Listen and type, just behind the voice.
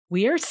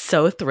We are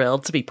so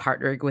thrilled to be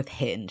partnering with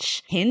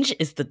Hinge. Hinge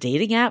is the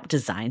dating app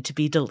designed to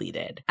be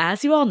deleted.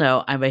 As you all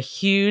know, I'm a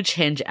huge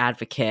Hinge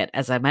advocate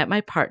as I met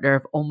my partner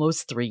of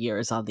almost 3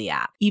 years on the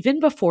app.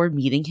 Even before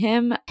meeting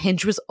him,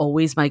 Hinge was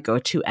always my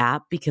go-to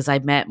app because I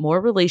met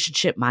more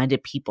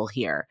relationship-minded people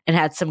here and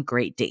had some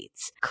great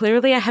dates.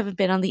 Clearly, I haven't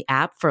been on the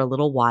app for a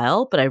little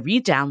while, but I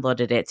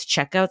re-downloaded it to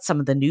check out some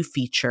of the new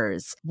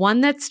features. One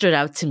that stood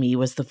out to me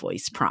was the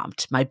voice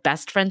prompt, my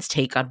best friend's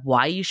take on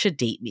why you should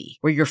date me,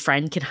 where your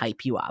friend can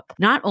hype you up.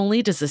 Not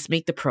only does this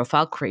make the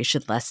profile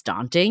creation less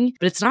daunting,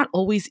 but it's not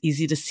always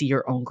easy to see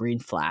your own green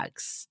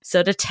flags.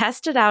 So to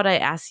test it out, I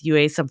asked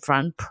Yue some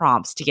fun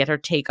prompts to get her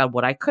take on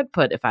what I could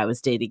put if I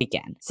was dating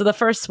again. So the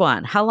first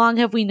one, how long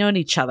have we known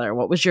each other?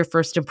 What was your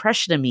first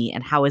impression of me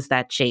and how has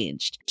that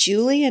changed?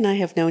 Julie and I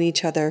have known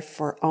each other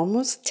for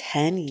almost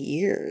 10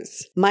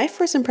 years. My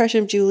first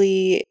impression of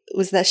Julie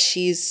was that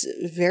she's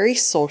very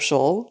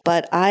social,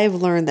 but I've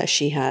learned that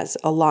she has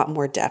a lot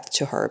more depth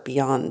to her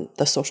beyond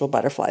the social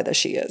butterfly that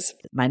she is.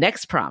 My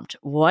next prompt,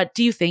 what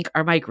do you think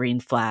are my green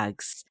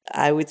flags?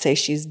 I would say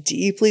she's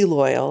deeply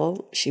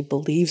loyal. She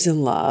believes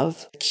in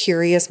love,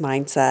 curious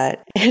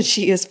mindset, and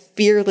she is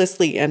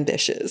fearlessly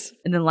ambitious.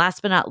 And then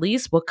last but not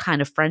least, what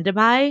kind of friend am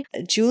I?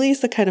 Julie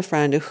is the kind of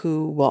friend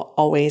who will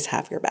always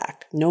have your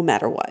back, no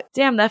matter what.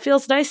 Damn, that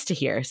feels nice to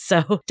hear.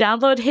 So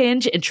download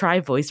Hinge and try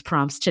voice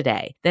prompts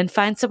today. Then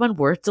find someone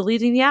worth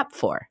deleting the app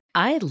for.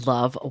 I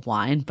love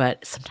wine,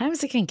 but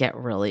sometimes it can get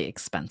really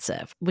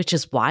expensive, which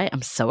is why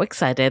I'm so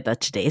excited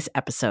that today's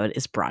episode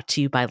is brought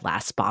to you by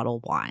Last Bottle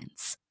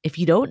Wines. If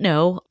you don't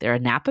know, they're a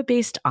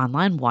Napa-based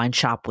online wine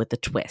shop with a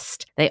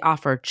twist. They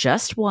offer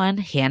just one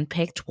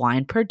hand-picked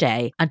wine per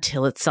day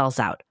until it sells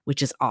out,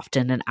 which is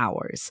often in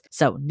hours.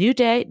 So new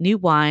day, new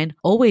wine,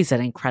 always at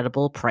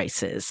incredible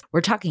prices.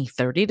 We're talking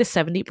 30 to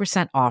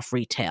 70% off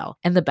retail.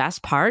 And the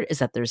best part is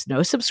that there's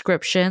no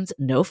subscriptions,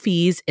 no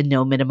fees, and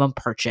no minimum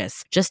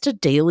purchase. Just a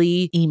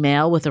daily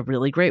email with a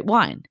really great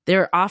wine.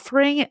 They're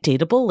offering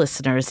Dateable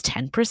listeners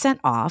 10%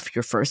 off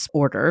your first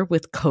order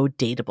with code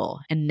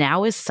Dateable. And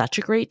now is such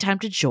a great time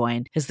to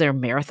join as their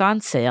marathon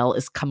sale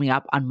is coming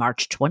up on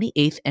March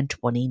 28th and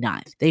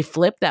 29th. They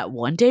flip that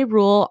one-day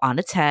rule on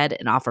its head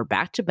and offer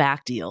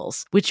back-to-back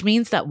deals, which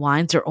means that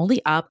wines are only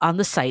up on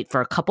the site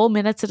for a couple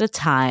minutes at a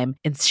time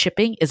and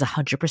shipping is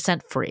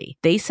 100% free.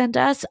 They sent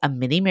us a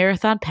mini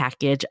marathon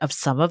package of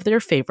some of their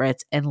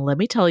favorites, and let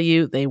me tell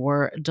you, they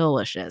were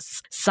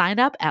delicious. Sign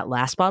up at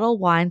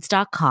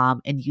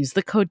lastbottlewines.com and use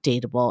the code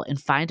Dateable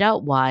and find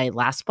out why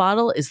Last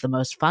Bottle is the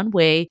most fun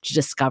way to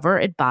discover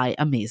and buy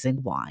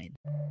amazing wine.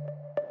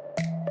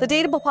 The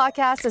Dateable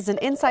podcast is an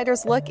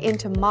insider's look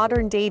into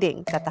modern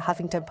dating that the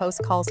Huffington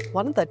Post calls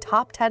one of the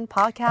top 10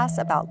 podcasts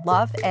about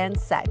love and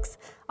sex.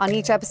 On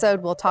each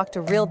episode, we'll talk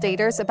to real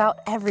daters about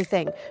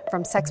everything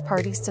from sex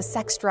parties to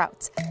sex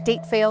droughts,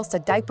 date fails to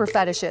diaper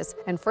fetishes,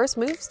 and first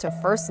moves to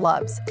first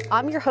loves.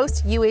 I'm your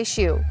host, Yue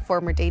Xu,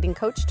 former dating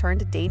coach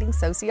turned dating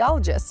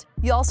sociologist.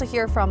 You'll also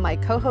hear from my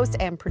co-host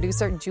and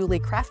producer, Julie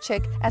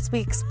Krafchick, as we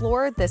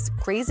explore this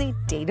crazy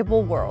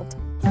dateable world.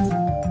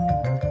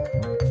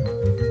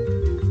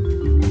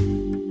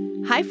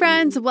 Hi,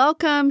 friends.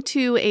 Welcome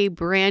to a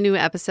brand new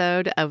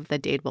episode of the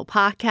Dateable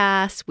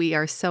podcast. We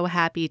are so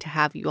happy to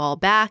have you all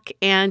back.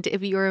 And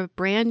if you're a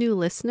brand new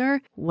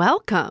listener,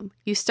 welcome.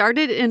 You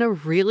started in a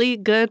really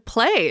good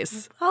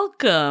place.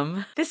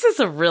 Welcome. This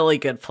is a really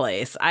good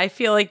place. I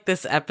feel like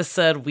this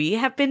episode we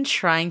have been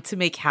trying to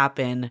make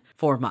happen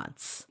for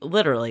months,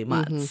 literally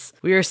months.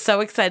 We are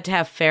so excited to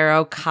have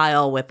Pharaoh,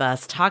 Kyle with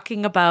us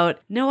talking about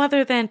no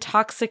other than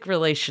toxic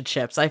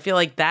relationships. I feel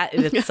like that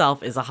in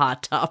itself is a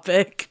hot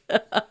topic.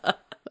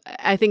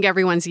 I think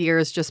everyone's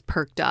ears just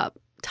perked up.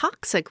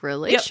 Toxic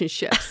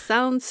relationships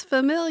sounds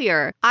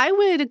familiar. I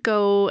would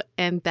go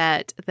and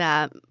bet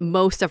that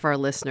most of our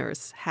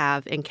listeners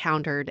have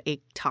encountered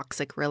a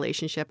toxic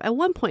relationship at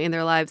one point in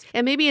their lives.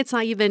 And maybe it's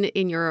not even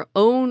in your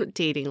own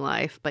dating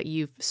life, but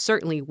you've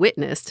certainly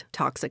witnessed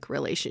toxic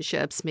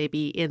relationships,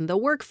 maybe in the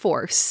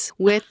workforce,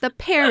 with the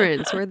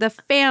parents or the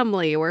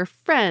family or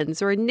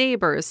friends or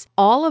neighbors.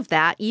 All of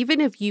that, even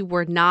if you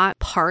were not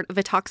part of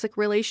a toxic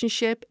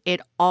relationship,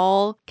 it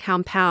all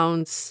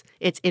compounds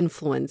its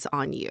influence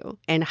on you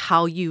and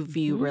how you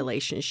view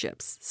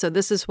relationships. So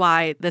this is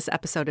why this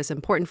episode is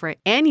important for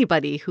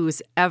anybody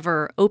who's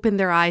ever opened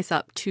their eyes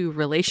up to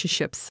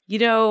relationships. You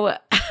know,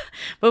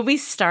 when we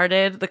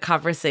started the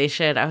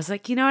conversation, I was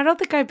like, I don't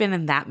think I've been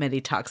in that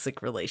many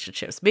toxic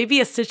relationships. Maybe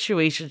a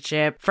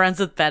situationship, friends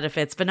with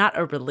benefits, but not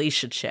a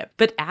relationship.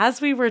 But as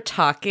we were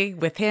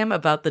talking with him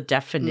about the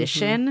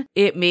definition,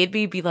 it made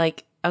me be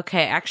like,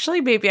 okay,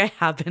 actually, maybe I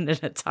have been in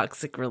a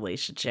toxic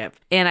relationship.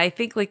 And I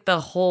think like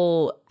the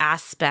whole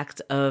aspect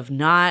of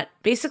not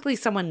basically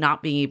someone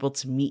not being able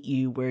to meet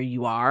you where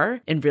you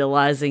are and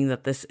realizing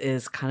that this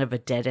is kind of a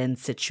dead-end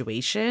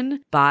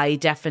situation. By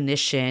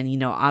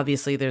definition,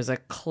 obviously there's a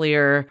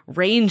clear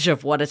range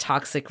of what a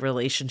toxic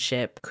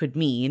relationship could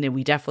mean, and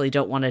we definitely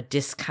don't want to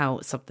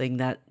discount something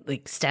that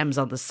stems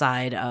on the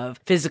side of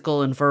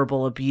physical and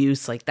verbal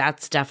abuse.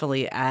 That's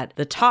definitely at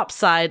the top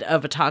side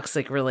of a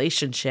toxic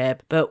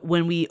relationship. But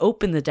when we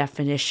open the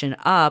definition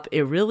up,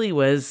 it really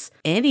was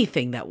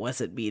anything that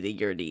wasn't meeting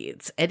your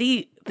needs,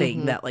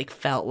 anything that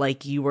felt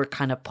like you were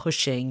kind of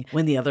pushing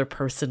when the other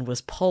person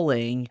was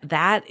pulling.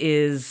 That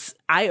is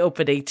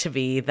eye-opening to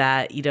me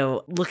that,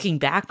 looking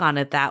back on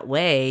it that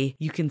way,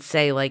 you can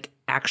say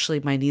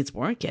actually my needs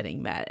weren't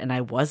getting met and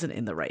I wasn't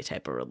in the right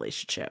type of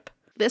relationship.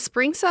 This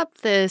brings up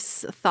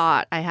this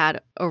thought I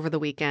had over the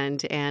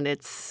weekend, and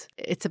it's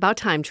about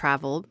time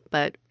travel,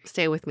 but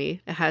stay with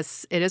me.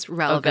 It is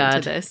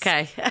relevant to this.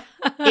 Okay.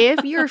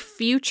 If your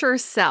future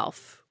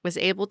self was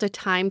able to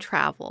time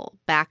travel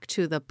back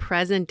to the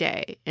present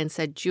day and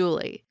said,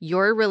 Julie,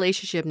 your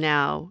relationship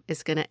now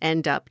is going to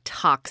end up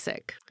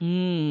toxic,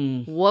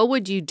 what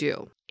would you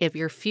do if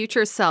your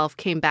future self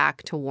came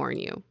back to warn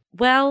you?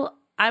 Well,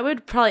 I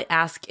would probably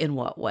ask in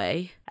what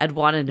way. I'd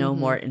want to know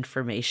more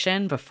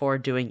information before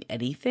doing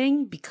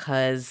anything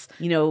because,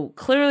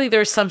 clearly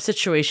there's some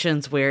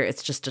situations where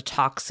it's just a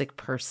toxic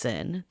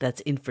person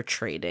that's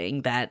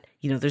infiltrating that,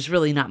 there's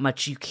really not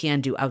much you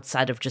can do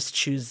outside of just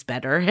choose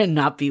better and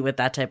not be with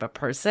that type of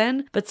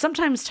person. But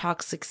sometimes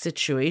toxic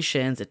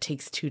situations, it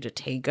takes two to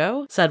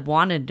tango. So I'd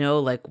want to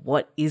know,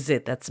 what is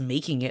it that's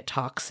making it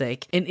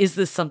toxic? And is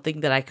this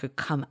something that I could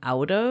come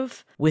out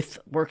of with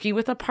working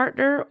with a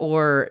partner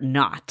or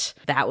not?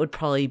 That would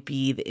probably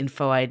be the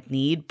info I'd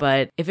need.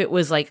 But if it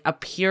was a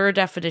pure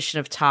definition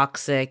of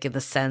toxic in the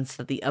sense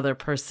that the other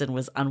person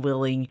was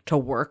unwilling to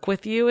work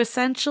with you,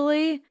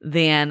 essentially,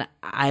 then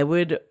I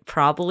would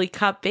probably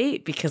cut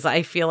bait because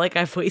I feel like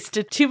I've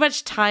wasted too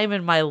much time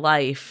in my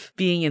life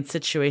being in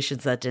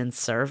situations that didn't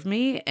serve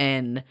me.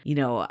 And,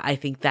 I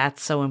think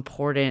that's so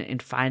important in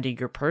finding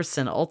your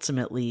person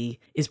ultimately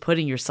is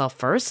putting yourself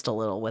first a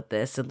little with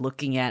this and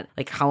looking at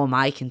how am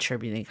I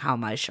contributing? How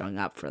am I showing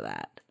up for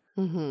that?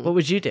 What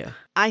would you do?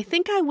 I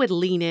think I would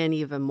lean in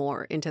even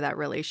more into that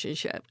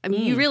relationship. I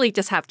mean, you really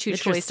just have two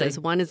choices.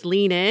 One is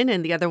lean in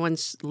and the other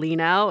one's lean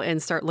out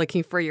and start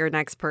looking for your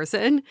next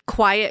person.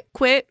 Quiet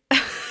quit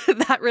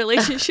that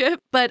relationship.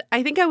 But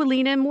I think I would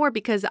lean in more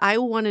because I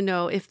want to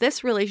know if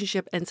this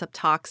relationship ends up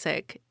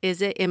toxic,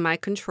 is it in my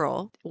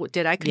control?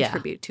 Did I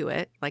contribute to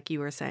it, like you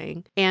were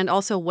saying? And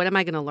also, what am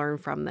I going to learn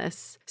from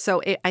this?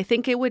 So I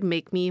think it would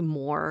make me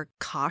more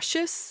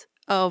cautious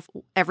of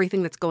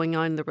everything that's going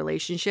on in the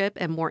relationship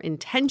and more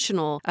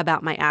intentional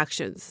about my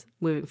actions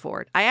moving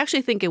forward. I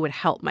actually think it would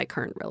help my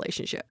current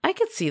relationship. I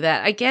could see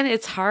that. Again,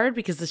 it's hard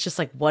because it's just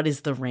what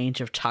is the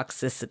range of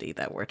toxicity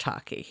that we're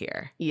talking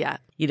here? Yeah.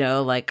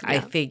 I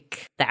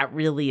think that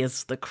really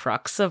is the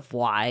crux of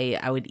why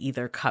I would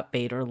either cut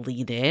bait or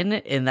lean in.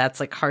 And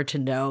that's hard to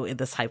know in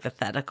this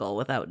hypothetical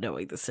without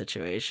knowing the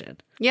situation.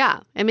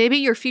 Yeah. And maybe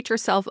your future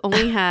self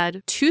only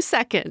had 2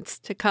 seconds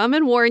to come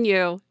and warn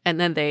you, and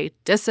then they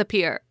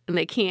disappear and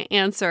they can't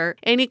answer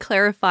any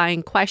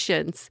clarifying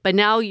questions. But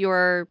now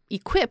you're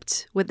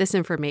equipped with this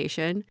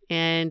information,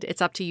 and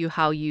it's up to you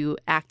how you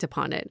act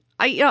upon it.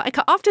 I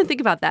often think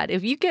about that.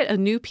 If you get a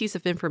new piece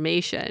of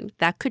information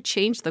that could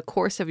change the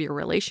course of your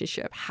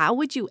relationship, how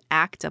would you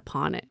act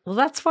upon it? Well,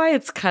 that's why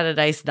it's kind of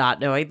nice not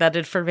knowing that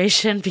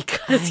information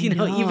because,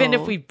 even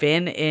if we've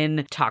been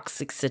in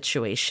toxic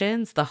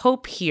situations, the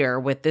hope here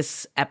with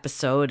this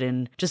episode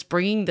and just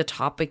bringing the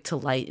topic to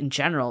light in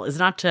general is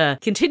not to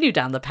continue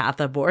down the path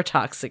of more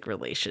toxic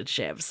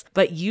relationships,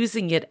 but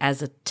using it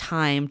as a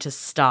time to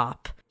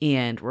stop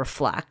and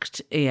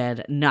reflect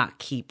and not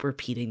keep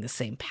repeating the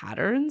same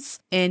patterns.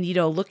 And,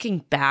 looking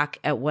back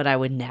at what I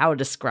would now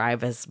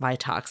describe as my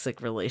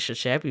toxic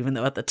relationship, even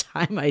though at the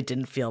time I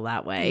didn't feel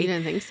that way. You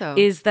didn't think so.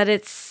 Is that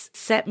it's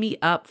set me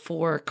up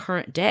for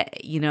current day.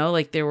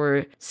 There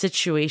were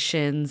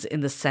situations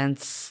in the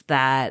sense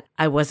that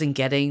I wasn't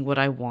getting what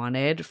I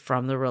wanted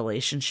from the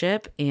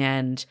relationship,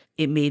 and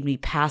it made me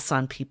pass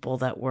on people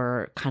that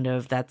were kind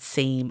of that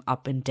same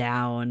up and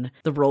down,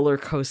 the roller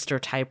coaster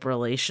type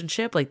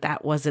relationship.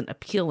 That wasn't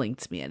appealing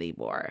to me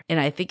anymore. And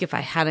I think if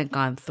I hadn't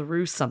gone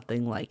through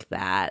something like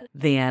that,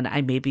 then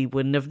I maybe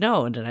wouldn't have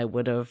known, and I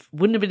wouldn't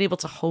have been able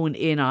to hone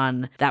in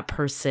on that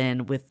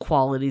person with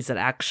qualities that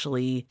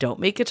actually don't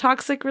make a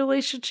toxic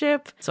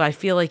relationship. So I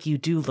feel like you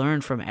do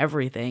learn from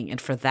everything. And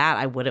for that,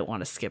 I wouldn't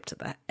want to skip to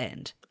the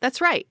end. That's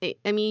right.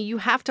 I mean, you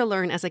have to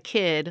learn as a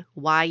kid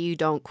why you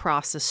don't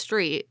cross the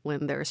street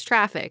when there's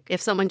traffic. If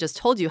someone just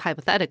told you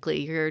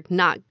hypothetically, you're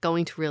not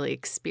going to really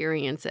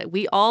experience it.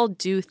 We all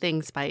do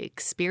things by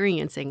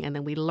experiencing, and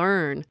then we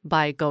learn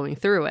by going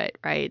through it,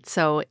 right?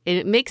 So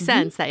it makes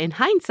sense that in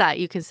hindsight,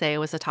 you can say it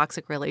was a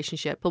toxic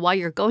relationship, but while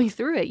you're going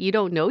through it, you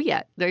don't know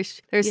yet.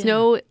 There's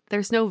no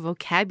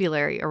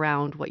vocabulary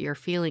around what you're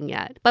feeling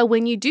yet. But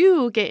when you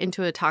do get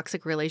into a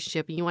toxic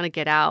relationship and you want to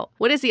get out,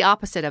 what is the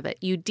opposite of it?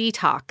 You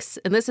detox.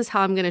 And this is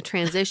how I'm going to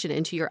transition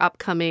into your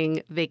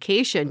upcoming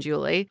vacation,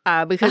 Julie,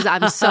 because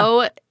I'm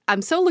so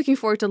looking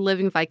forward to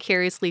living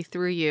vicariously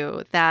through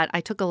you that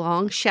I took a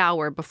long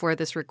shower before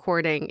this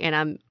recording, and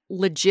I'm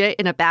legit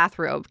in a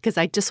bathrobe because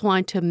I just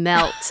wanted to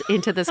melt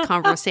into this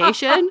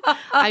conversation.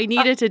 I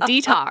needed to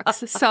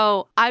detox.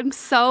 So I'm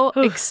so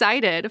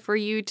excited for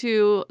you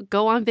to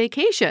go on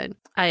vacation.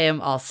 I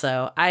am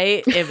also.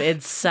 I am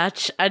in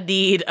such a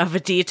need of a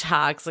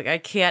detox. Like, I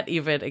can't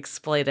even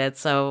explain it.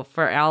 So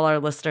for all our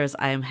listeners,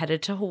 I am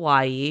headed to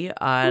Hawaii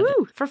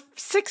for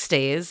 6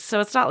 days. So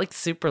it's not like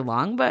super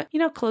long, but,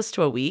 close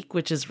to a week,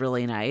 which is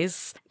really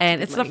nice.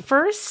 And it's the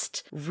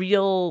first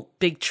real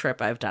big trip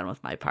I've done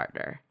with my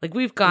partner. Like,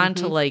 we've gone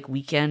to like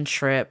weekend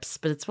trips,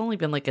 but it's only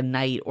been like a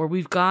night, or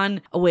we've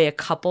gone away a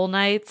couple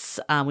nights.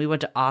 We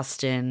went to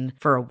Austin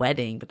for a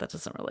wedding, but that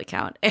doesn't really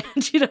count. And,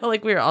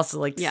 we were also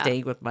like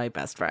staying with my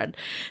best friend.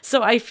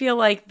 So I feel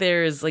like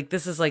this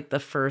is like the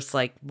first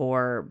like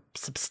more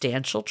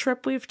substantial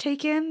trip we've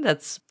taken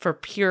that's for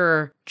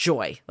pure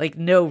joy, like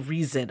no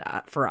reason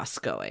for us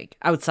going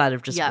outside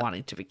of just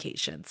wanting to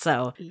vacation.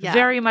 So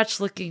very much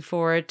looking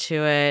forward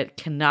to it.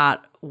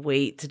 Cannot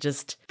wait to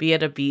just be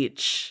at a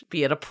beach,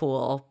 be at a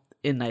pool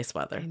in nice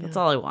weather. That's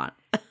all I want.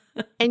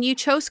 And you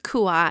chose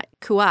Kauai,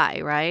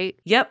 right?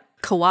 Yep.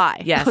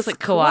 Kauai. Yes, I was like,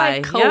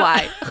 Kauai.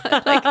 Kauai.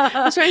 I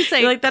was trying to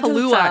say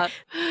Kailua.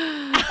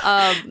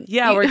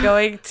 We're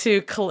going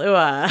to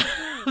Kailua,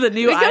 the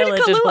new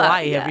island in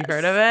Hawaii. Yes. Have you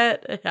heard of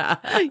it?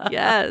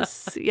 Yeah.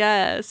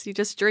 Yes. You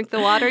just drink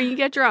the water and you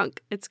get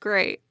drunk. It's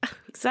great.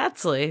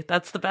 Exactly.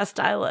 That's the best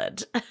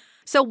island.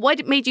 So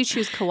what made you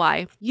choose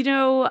Kauai?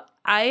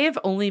 I have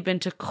only been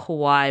to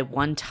Kauai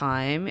one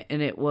time,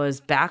 and it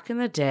was back in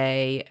the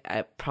day.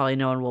 Probably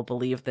no one will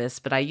believe this,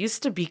 but I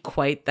used to be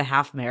quite the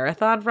half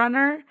marathon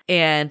runner,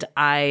 and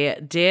I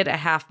did a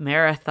half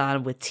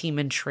marathon with Team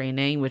in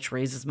Training, which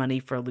raises money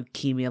for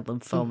Leukemia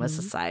Lymphoma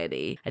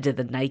Society. I did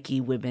the Nike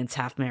Women's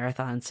Half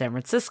Marathon in San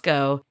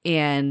Francisco,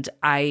 and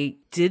I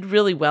did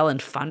really well in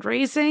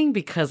fundraising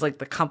because like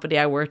the company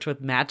I worked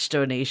with matched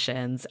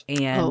donations,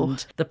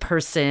 and the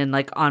person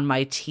like on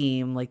my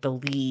team, like the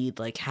lead,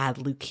 like had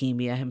leukemia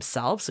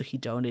himself, so he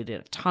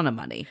donated a ton of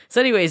money. So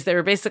anyways, they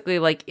were basically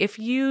like, if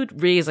you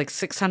raise like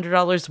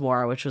 $600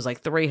 more, which was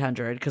like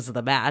 $300 because of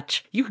the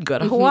match, you can go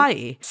to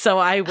Hawaii. So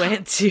I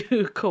went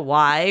to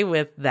Kauai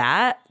with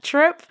that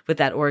trip, with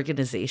that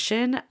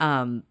organization.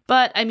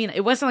 But I mean,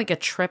 it wasn't like a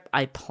trip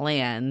I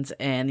planned,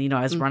 and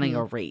I was running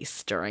a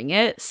race during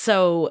it.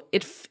 So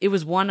it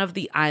was one of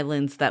the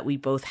islands that we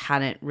both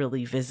hadn't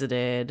really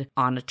visited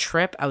on a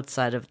trip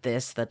outside of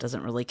this. That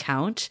doesn't really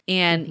count.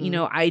 And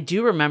I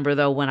do remember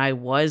though, when I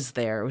was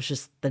there, it was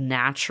just the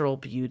natural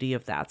beauty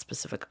of that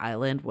specific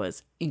island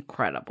was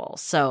incredible.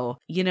 So,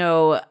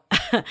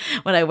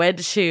 when I went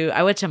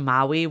to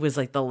Maui, was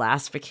like the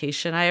last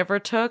vacation I ever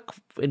took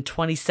in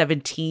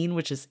 2017,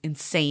 which is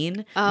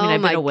insane. I mean,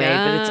 I've been away,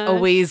 but it's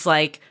always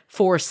like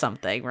for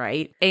something,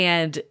 right?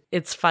 And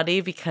it's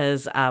funny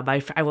because I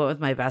went with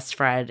my best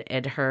friend,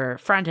 and her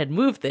friend had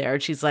moved there,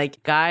 and she's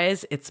like,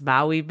 guys, it's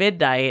Maui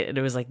midnight, and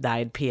it was like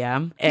 9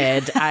 p.m.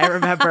 And I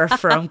remember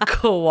from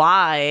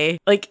Kauai,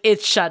 like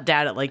it shut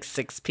down at like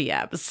 6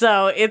 p.m.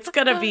 So it's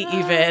gonna be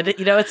even,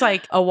 it's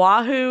like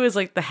Oahu is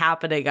like the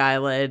happening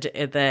island,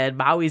 and then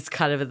Maui's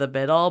kind of in the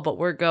middle, but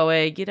we're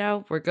going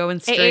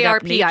straight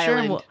up nature.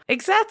 Island.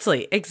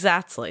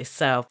 Exactly.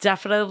 So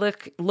definitely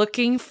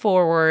looking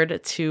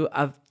forward to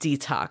a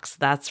detox.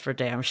 That's for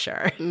damn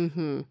sure.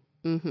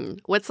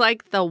 What's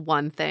like the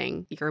one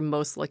thing you're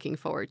most looking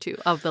forward to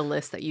of the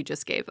list that you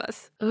just gave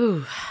us?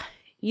 Ooh.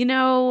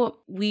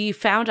 We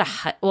found a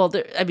hike. Well,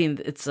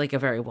 it's like a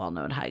very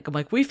well-known hike. I'm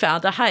like, we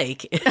found a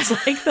hike. It's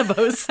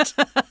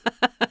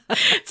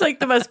like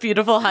the most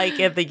beautiful hike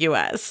in the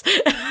U.S.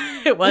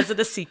 It wasn't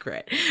a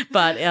secret,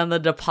 but on the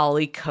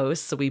Nepali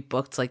coast. So we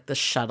booked like the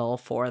shuttle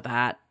for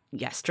that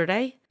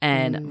yesterday,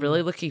 and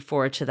really looking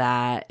forward to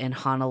that. And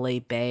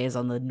Hanalei Bay is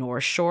on the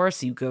North Shore,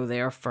 so you go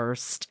there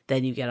first,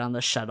 then you get on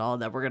the shuttle,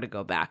 and then we're gonna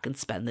go back and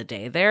spend the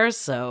day there.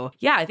 So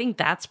yeah, I think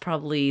that's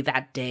probably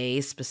that day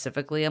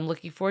specifically I'm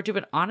looking forward to,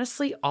 but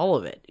honestly all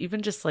of it,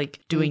 even just like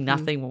doing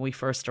nothing when we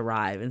first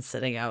arrive and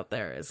sitting out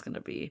there, is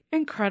gonna be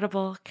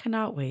incredible.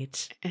 Cannot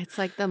wait. It's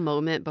like the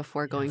moment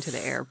before going to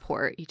the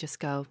airport, you just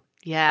go,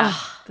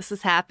 this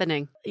is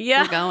happening.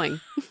 Yeah. We're going.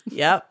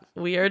 Yep.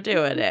 We are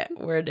doing it.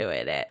 We're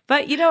doing it.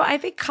 But, I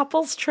think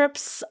couples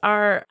trips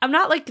I'm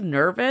not like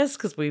nervous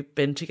because we've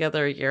been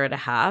together a year and a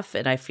half.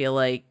 And I feel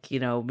like,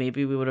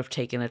 maybe we would have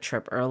taken a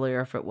trip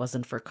earlier if it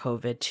wasn't for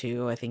COVID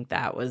too. I think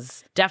that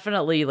was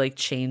definitely like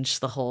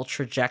changed the whole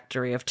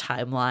trajectory of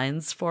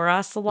timelines for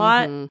us a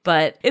lot.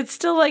 But it's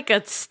still like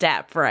a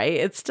step, right?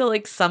 It's still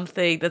like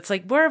something that's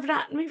like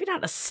maybe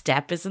not a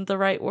step isn't the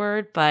right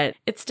word, but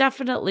it's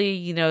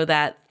definitely,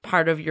 that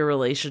part of your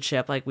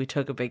relationship. Like we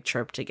took a big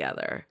trip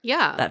together.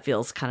 Yeah. That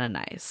feels kind of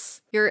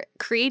nice. You're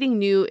creating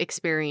new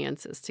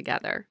experiences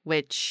together,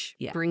 which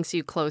brings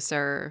you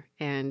closer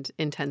and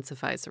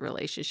intensifies the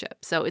relationship.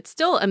 So it's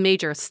still a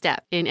major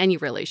step in any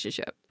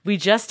relationship. We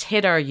just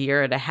hit our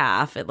year and a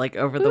half, and like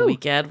over the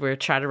weekend, we're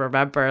trying to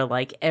remember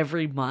like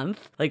every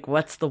month, like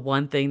what's the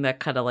one thing that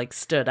kind of like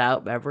stood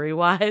out memory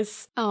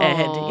wise.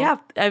 And yeah,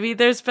 I mean,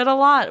 there's been a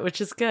lot,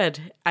 which is good.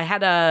 I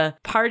had a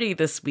party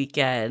this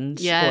weekend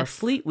for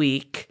Fleet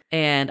Week,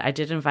 and I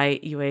did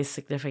invite UA's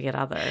significant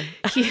other.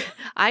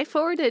 I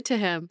forwarded it to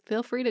him.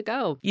 Feel free to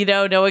go. You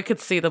know, no one could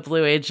see the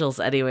Blue Angels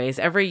anyways.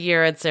 Every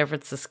year in San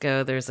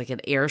Francisco, there's like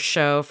an air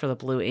show for the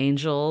Blue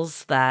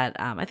Angels that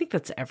I think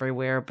that's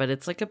everywhere, but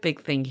it's like a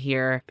big thing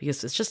here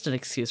because it's just an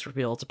excuse for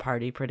people to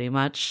party pretty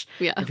much.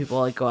 Yeah. And people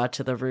like go out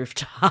to the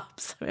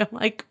rooftops. I mean, I'm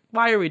like,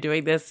 why are we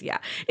doing this? Yeah,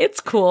 it's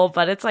cool,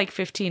 but it's like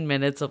 15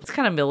 minutes. It's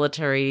kind of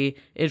military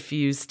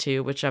infused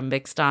too, which I'm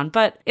mixed on,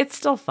 but it's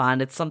still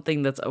fun. It's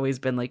something that's always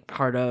been like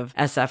part of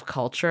SF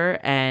culture.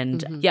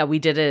 And yeah, we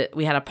did it.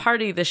 We had a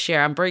party this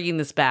year. I'm bringing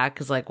this back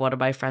because like one of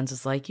my friends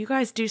was like, you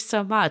guys do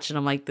so much. And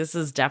I'm like, this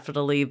is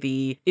definitely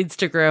the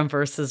Instagram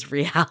versus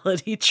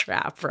reality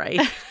trap,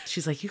 right?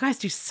 She's like, you guys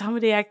do so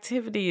many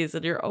activities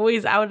and you're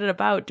always out and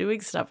about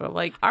doing stuff. And I'm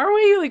like, are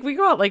we? Like, we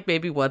go out like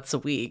maybe once a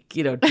week,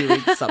 you know,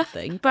 doing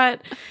something.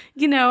 But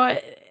you know,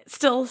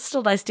 still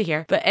nice to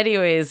hear. But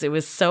anyways, it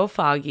was so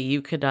foggy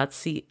you could not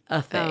see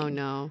a thing. Oh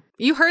no.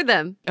 You heard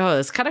them. Oh,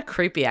 it's kind of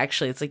creepy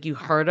actually. It's like you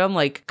heard them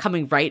like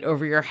coming right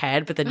over your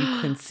head, but then you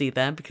couldn't see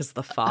them because of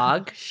the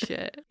fog. Oh,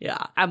 shit.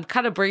 Yeah. I'm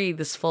kind of bringing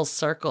this full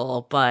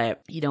circle,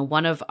 but you know,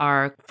 one of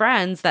our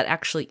friends that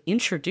actually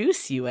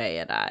introduced UA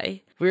and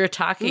I, we were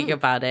talking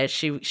about it.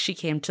 She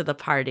came to the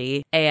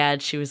party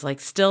and she was like,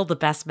 still the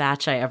best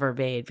match I ever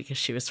made because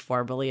she was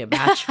formerly a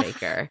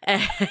matchmaker.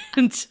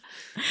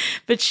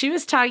 But she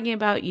was talking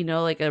about, you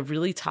know, like a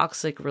really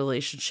toxic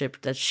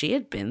relationship that she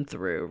had been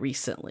through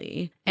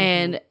recently.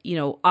 And, you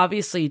know,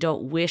 obviously you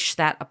don't wish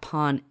that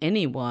upon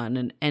anyone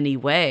in any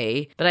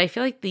way. But I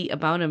feel like the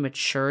amount of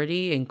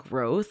maturity and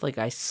growth, like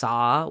I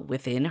saw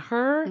within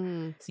her,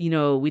 you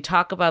know, we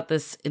talk about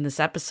this in this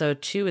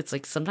episode too. It's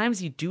like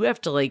sometimes you do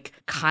have to like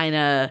kind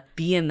of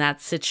be in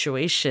that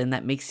situation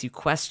that makes you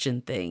question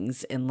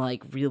things and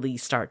like really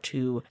start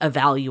to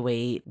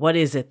evaluate what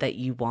is it that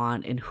you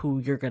want and who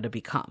you're going to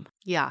become.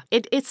 Yeah,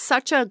 it's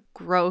such a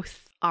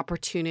growth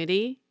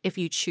opportunity if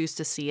you choose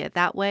to see it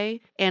that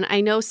way. And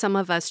I know some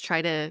of us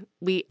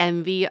we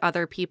envy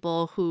other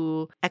people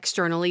who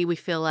externally we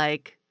feel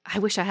like, I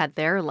wish I had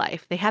their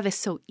life. They have it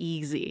so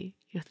easy.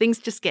 You know, things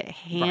just get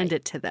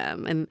handed to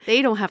them and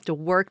they don't have to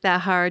work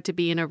that hard to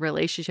be in a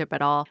relationship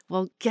at all.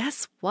 Well,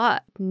 guess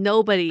what?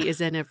 Nobody is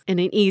in an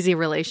easy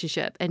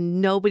relationship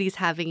and nobody's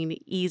having an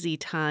easy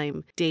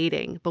time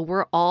dating, but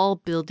we're all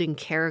building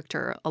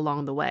character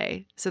along the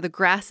way. So the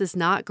grass is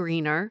not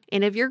greener.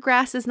 And if your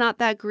grass is not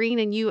that green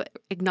and you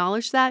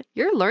acknowledge that,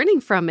 you're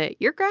learning from it.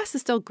 Your grass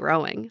is still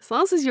growing. As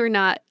long as you're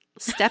not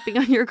stepping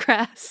on your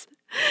grass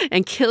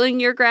and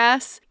killing your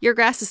grass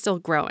is still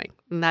growing.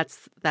 And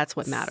that's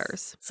what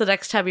matters. So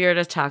next time you're in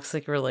a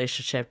toxic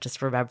relationship,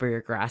 just remember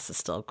your grass is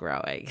still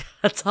growing.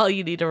 That's all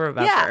you need to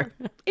remember. Yeah.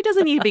 It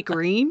doesn't need to be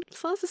green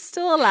as long as it's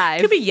still alive.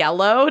 It could be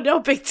yellow. No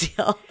big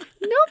deal.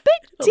 No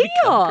big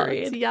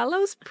deal.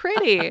 Yellow's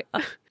pretty.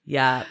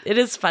 Yeah, it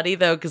is funny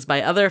though, because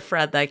my other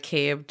friend that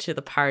came to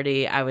the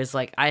party, I was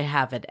like, I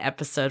have an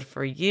episode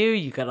for you.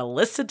 You got to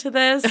listen to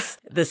this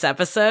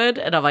episode.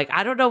 And I'm like,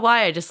 I don't know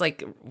why. I just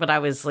like, when I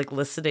was like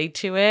listening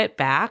to it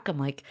back, I'm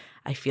like,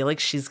 I feel like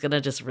she's going to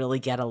just really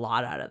get a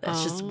lot out of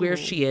this, just where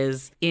she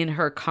is in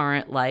her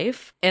current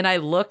life. And I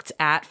looked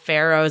at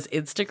Pharaoh's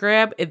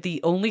Instagram, and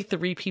the only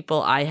 3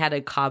 people I had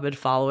in common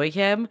following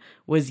him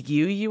was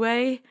you,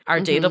 UA, our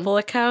dateable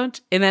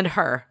account, and then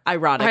her,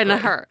 ironically. And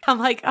her. I'm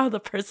like, oh, the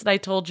person I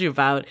told you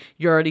about,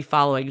 you're already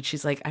following. And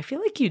she's like, I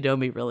feel like you know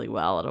me really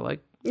well. And I'm like,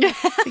 I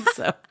think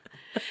so.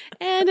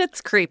 And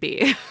it's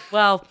creepy.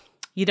 Well,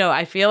 you know,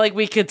 I feel like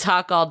we could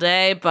talk all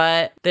day,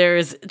 but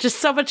there's just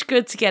so much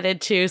good to get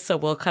into, so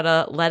we'll kind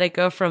of let it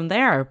go from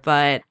there.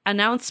 But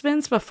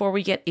announcements before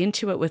we get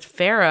into it with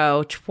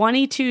Pharaoh,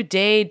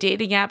 22-day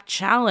dating app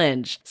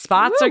challenge.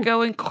 Spots are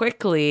going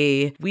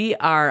quickly. We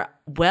are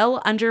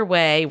well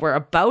underway. We're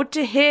about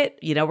to hit,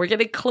 you know, we're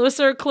getting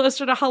closer and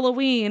closer to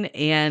Halloween.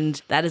 And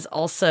that is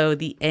also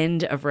the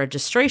end of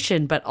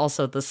registration, but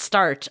also the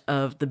start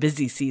of the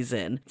busy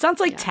season. It sounds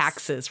like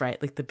taxes,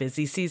 right? Like the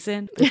busy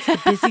season. But it's the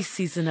busy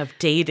season of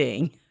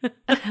dating.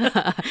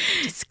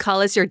 Just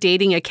call us your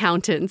dating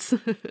accountants.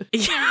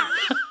 Yeah.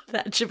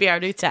 That should be our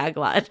new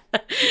tagline.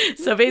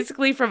 So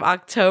basically from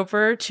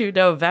October to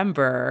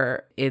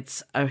November,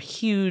 it's a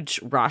huge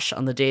rush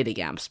on the dating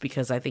apps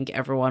because I think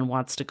everyone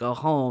wants to go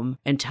home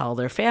and tell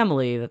their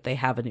family that they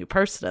have a new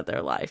person in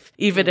their life,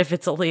 even if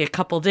it's only a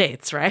couple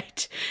dates,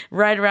 right?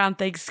 Right around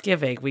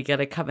Thanksgiving, we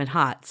get it coming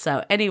hot.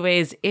 So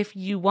anyways, if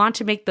you want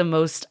to make the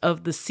most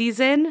of the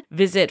season,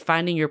 visit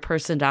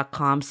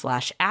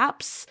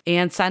findingyourperson.com/apps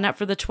and sign up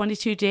for the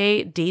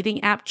 22-day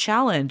dating app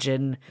challenge.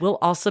 And we'll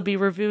also be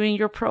reviewing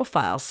your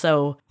profile.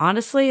 So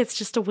honestly, it's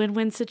just a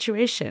win-win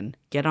situation.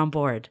 Get on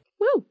board.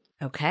 Woo!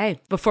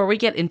 Okay, before we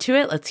get into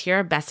it, let's hear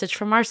a message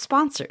from our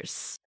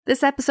sponsors.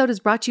 This episode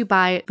is brought to you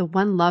by the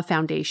One Love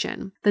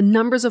Foundation. The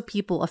numbers of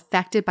people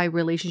affected by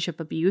relationship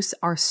abuse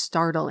are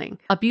startling.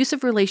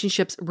 Abusive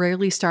relationships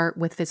rarely start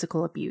with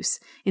physical abuse.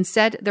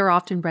 Instead, there are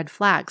often red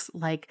flags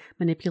like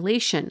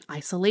manipulation,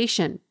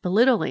 isolation,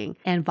 belittling,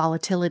 and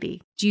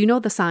volatility. Do you know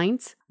the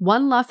signs?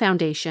 One Love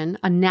Foundation,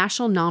 a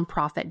national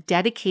nonprofit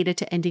dedicated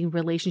to ending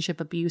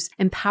relationship abuse,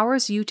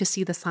 empowers you to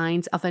see the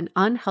signs of an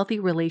unhealthy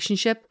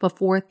relationship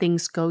before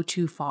things go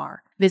too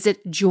far.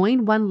 Visit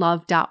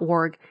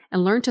joinonelove.org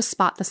and learn to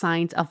spot the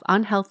signs of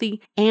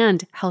unhealthy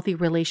and healthy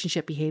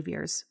relationship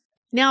behaviors.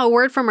 Now, a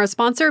word from our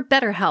sponsor,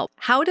 BetterHelp.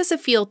 How does it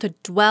feel to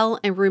dwell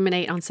and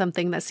ruminate on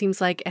something that seems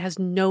like it has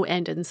no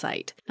end in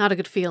sight? Not a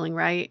good feeling,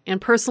 right?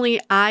 And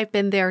personally, I've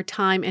been there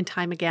time and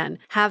time again,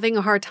 having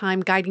a hard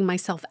time guiding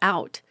myself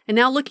out. And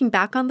now looking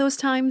back on those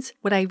times,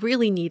 what I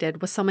really needed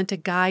was someone to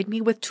guide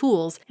me with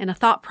tools and a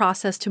thought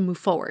process to move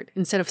forward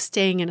instead of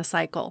staying in a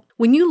cycle.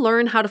 When you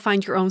learn how to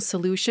find your own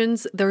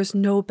solutions, there's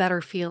no better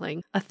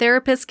feeling. A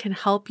therapist can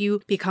help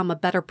you become a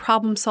better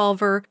problem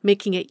solver,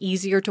 making it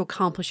easier to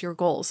accomplish your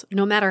goals,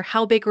 no matter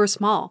how big or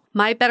small.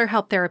 My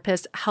BetterHelp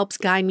therapist helps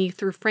guide me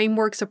through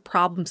frameworks of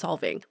problem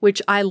solving,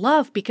 which I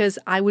love because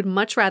I would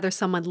much rather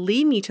someone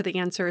lead me to the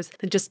answers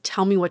than just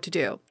tell me what to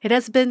do. It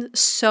has been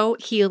so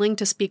healing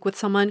to speak with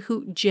someone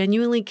who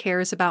genuinely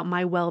cares about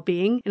my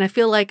well-being, and I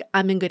feel like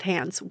I'm in good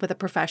hands with a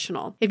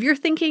professional. If you're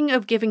thinking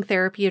of giving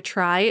therapy a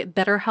try,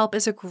 BetterHelp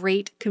is a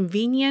great,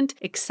 convenient,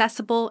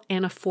 accessible,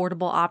 and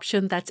affordable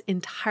option that's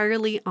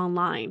entirely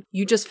online.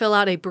 You just fill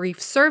out a brief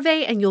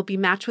survey and you'll be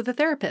matched with a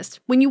therapist.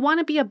 When you want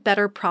to be a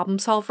better problem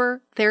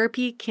solver,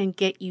 therapy can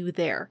get you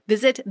there.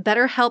 Visit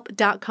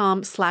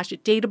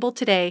betterhelp.com/dateable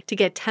today to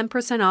get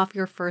 10% off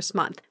your first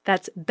month.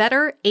 That's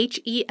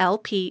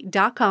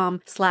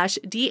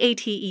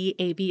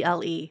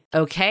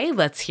betterhelp.com/dateable. Okay,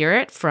 let's hear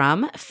it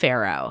from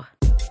Pharaoh.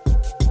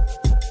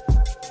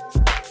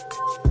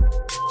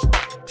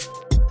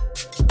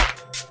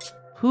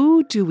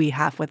 Who do we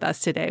have with us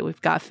today?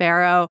 We've got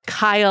Pharaoh.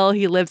 Kyle,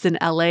 he lives in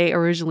LA,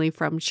 originally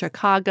from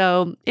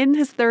Chicago, in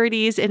his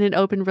 30s, in an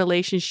open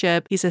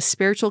relationship. He's a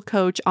spiritual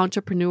coach,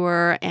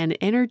 entrepreneur, and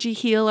energy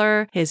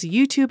healer. His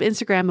YouTube,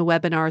 Instagram, and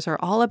webinars are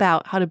all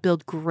about how to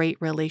build great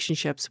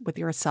relationships with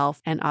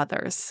yourself and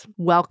others.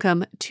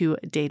 Welcome to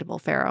Dateable,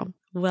 Pharaoh.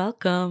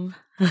 Welcome.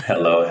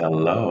 Hello,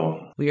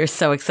 hello. We are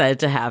so excited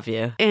to have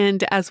you.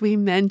 And as we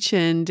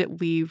mentioned,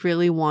 we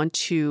really want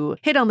to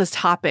hit on this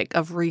topic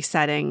of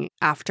resetting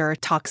after a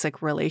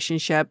toxic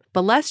relationship.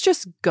 But let's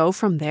just go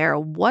from there.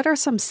 What are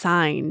some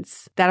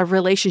signs that a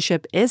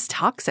relationship is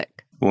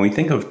toxic? When we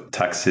think of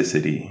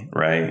toxicity,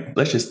 right,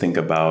 let's just think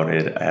about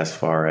it as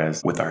far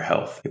as with our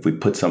health. If we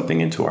put something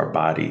into our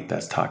body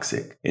that's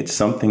toxic, it's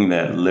something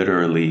that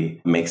literally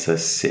makes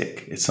us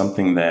sick. It's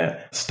something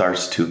that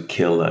starts to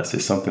kill us.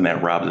 It's something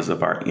that robs us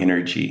of our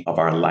energy, of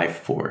our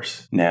life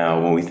force.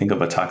 Now, when we think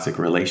of a toxic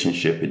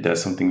relationship, it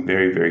does something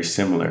very, very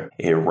similar.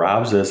 It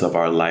robs us of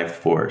our life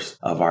force,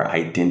 of our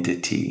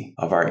identity,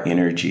 of our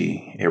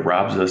energy. It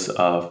robs us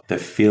of the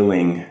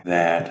feeling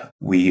that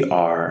we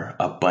are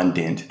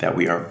abundant, that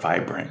we are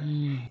vibrant.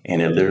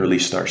 And it literally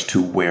starts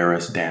to wear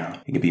us down.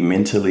 It can be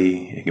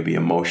mentally, it can be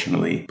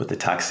emotionally, but the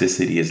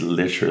toxicity is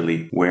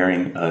literally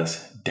wearing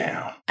us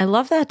down. I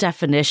love that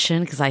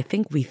definition because I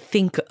think we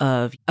think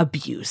of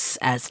abuse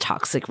as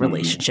toxic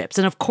relationships.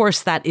 And of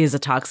course, that is a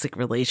toxic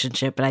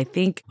relationship. But I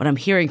think what I'm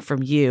hearing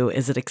from you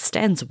is it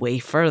extends way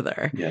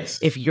further. Yes.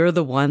 If you're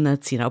the one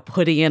that's,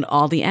 putting in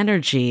all the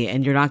energy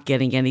and you're not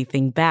getting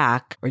anything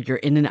back, or you're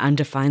in an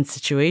undefined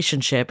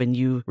situationship and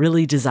you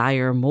really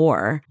desire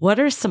more, what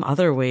are some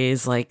other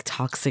ways like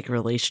toxic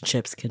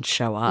relationships can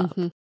show up?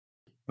 Mm-hmm.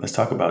 Let's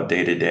talk about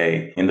day to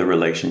day in the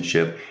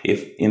relationship.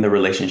 If in the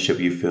relationship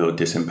you feel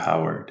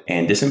disempowered,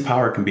 and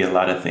disempowered can be a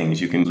lot of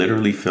things. You can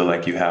literally feel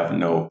like you have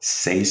no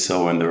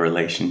say-so in the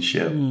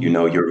relationship.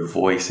 Your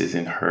voice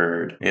isn't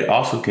heard. It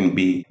also can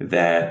be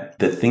that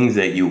the things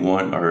that you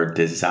want or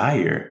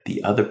desire,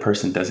 the other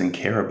person doesn't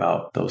care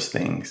about those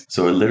things.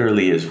 So it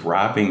literally is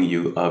robbing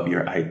you of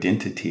your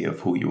identity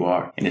of who you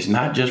are. And it's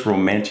not just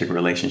romantic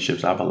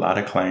relationships. I have a lot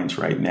of clients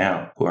right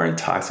now who are in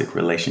toxic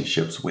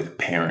relationships with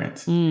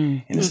parents.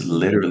 And it's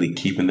literally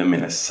keeping them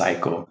in a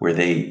cycle where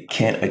they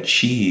can't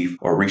achieve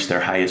or reach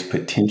their highest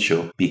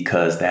potential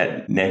because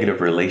that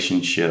negative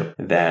relationship,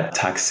 that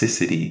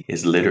toxicity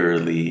is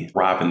literally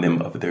robbing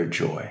them of their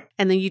joy.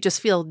 And then you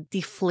just feel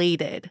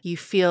deflated. You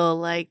feel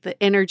like the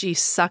energy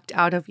sucked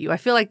out of you. I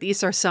feel like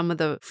these are some of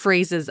the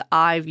phrases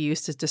I've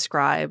used to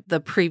describe the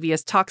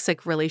previous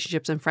toxic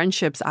relationships and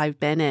friendships I've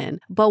been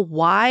in. But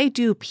why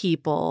do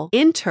people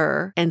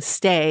enter and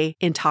stay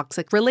in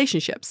toxic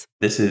relationships?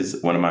 This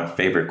is one of my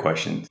favorite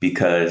questions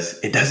because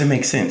it It doesn't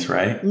make sense,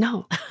 right?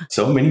 No.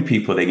 So many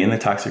people, they get in a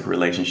toxic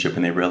relationship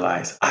and they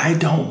realize, I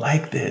don't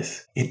like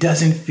this. It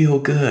doesn't feel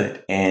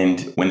good.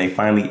 And when they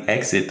finally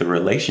exit the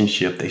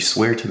relationship, they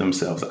swear to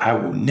themselves, I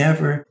will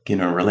never get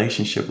in a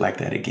relationship like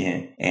that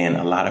again. And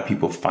a lot of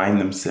people find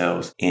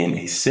themselves in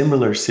a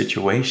similar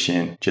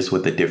situation, just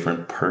with a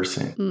different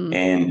person.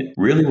 And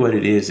really what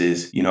it is,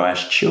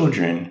 as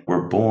children,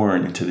 we're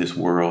born into this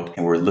world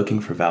and we're looking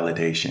for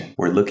validation.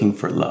 We're looking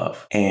for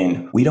love.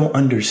 And we don't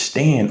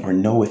understand or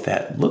know what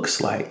that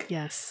looks like.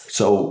 Yes.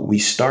 So we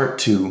start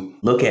to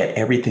look at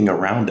everything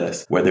around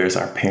us, whether it's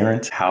our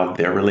parents, how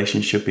their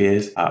relationship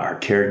is, our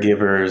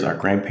caregivers, our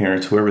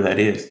grandparents, whoever that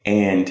is.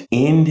 And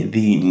in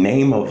the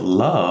name of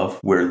love,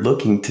 we're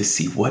looking to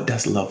see, what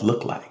does love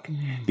look like?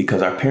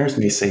 Because our parents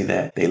may say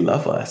that they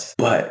love us,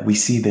 but we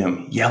see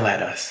them yell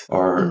at us.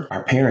 Or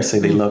our parents say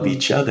they love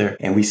each other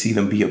and we see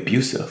them be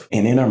abusive.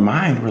 And in our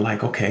mind, we're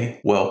like,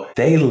 okay, well,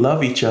 they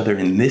love each other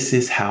and this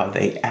is how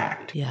they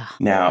act. Yeah.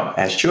 Now,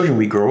 as children,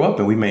 we grow up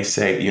and we may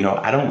say,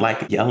 I don't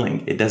like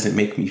yelling. It doesn't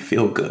make me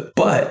feel good.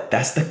 But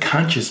that's the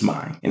conscious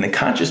mind. And the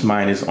conscious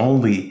mind is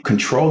only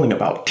controlling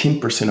about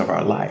 10% of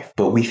our life.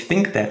 But we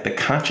think that the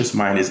conscious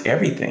mind is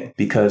everything,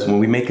 because when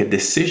we make a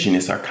decision,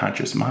 it's our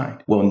conscious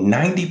mind. Well,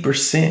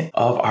 90%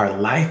 of our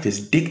life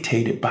is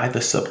dictated by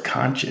the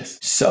subconscious.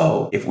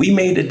 So if we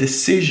made a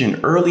decision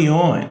early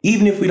on,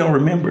 even if we don't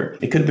remember,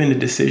 it could have been a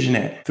decision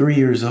at 3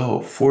 years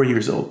old, 4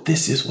 years old.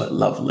 This is what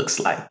love looks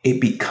like. It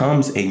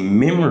becomes a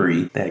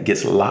memory that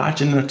gets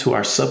lodged into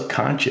our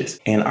subconscious,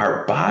 and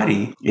our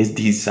body is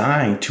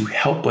designed to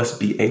help us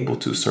be able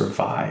to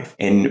survive.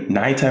 And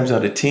 9 times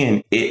out of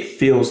 10, it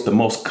feels the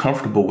most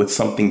comfortable with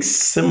something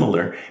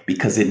similar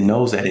because it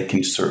knows that it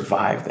can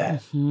survive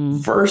that.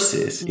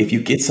 Versus if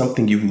you get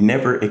something you've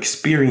never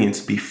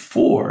experienced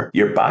before,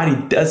 your body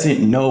doesn't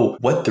know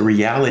what the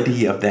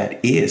reality of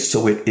that is.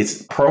 So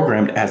it's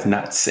programmed as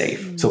not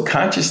safe. So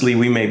consciously,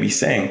 we may be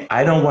saying,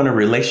 I don't want a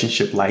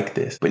relationship like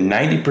this. But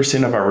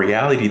 90% of our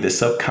reality, the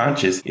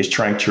subconscious, is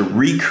trying to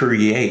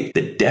recreate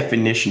the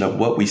definition of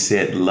what we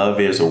said love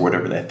is, or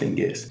whatever that thing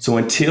is. So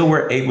until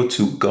we're able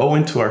to go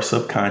into our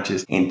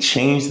subconscious and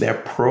change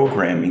that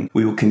programming,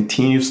 we will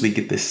continuously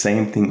get the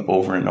same thing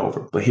over and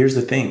over. But here's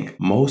the thing.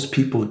 Most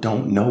people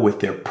don't know what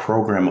their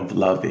program of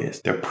love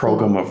is, their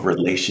program of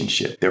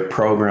relationship, their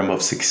program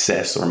of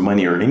success or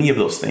money or any of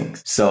those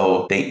things.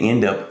 So they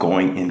end up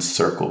going in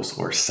circles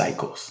or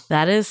cycles.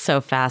 That is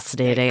so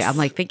fascinating. Yes. I'm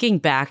like thinking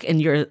back,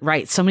 and you're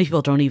right. So many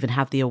people don't even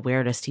have the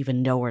awareness to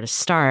even know where to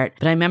start.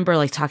 But I remember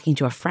like talking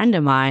to a friend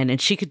of mine,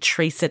 and she could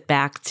trace it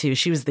back to,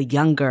 she was the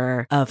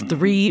younger of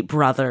 3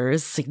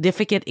 brothers,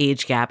 significant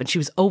age gap, and she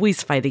was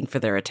always fighting for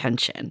their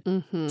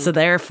attention. So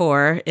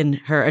therefore, in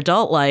her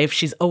adult life,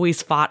 she's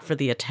always fought for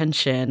the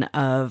attention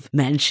of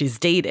men she's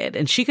dated.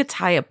 And she could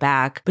tie it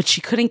back, but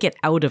she couldn't get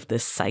out of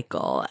this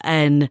cycle.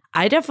 And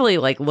I definitely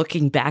like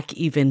looking back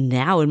even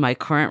now in my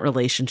current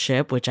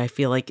relationship, which I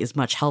feel like is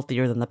much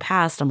healthier than the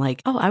past. I'm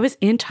like, oh, I was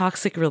in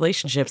toxic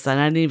relationships and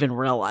I didn't even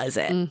realize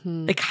it.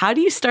 Like, how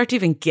do you start to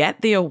even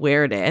get the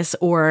awareness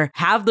or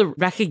have the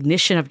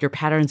recognition of your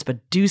patterns,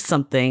 but do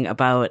something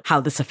about how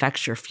this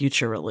affects your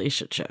future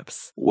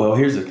relationships? Well,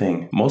 here's the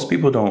thing. Most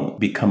people don't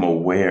become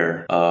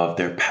aware of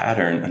their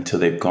pattern until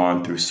they've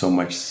gone through so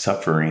much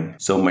suffering,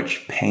 so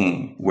much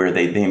pain, where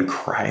they then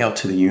cry out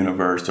to the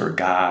universe or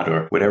God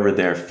or whatever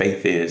their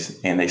faith is.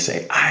 And they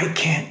say, I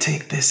can't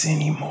take this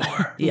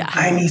anymore.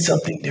 I need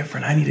something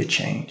different. I need a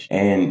change.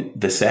 And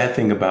the sad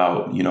thing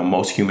about,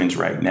 most humans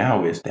right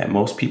now is that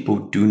most people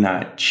do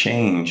not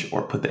change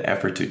or put the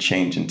effort to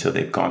change until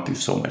they've gone through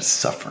so much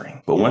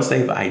suffering. But once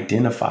they've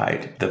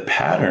identified the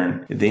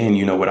pattern, then,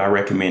 what I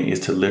recommend is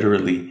to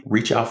literally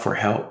reach out for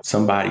help.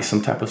 Somebody,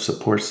 some type of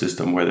support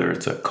system, whether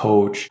it's a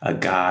coach, a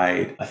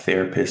guide, a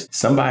therapist,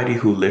 somebody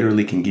who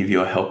literally can give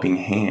you a helping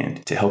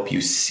hand to help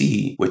you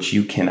see what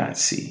you cannot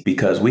see.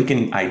 Because we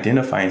can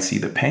identify and see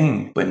the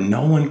pain, but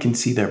no one can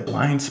see their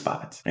blind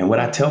spots. And what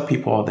I tell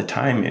people all the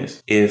time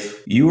is,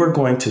 if you are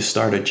going to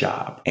start a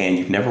job and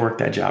you've never worked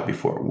that job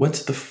before,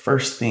 what's the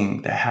first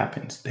thing that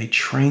happens? They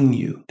train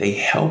you. They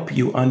help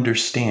you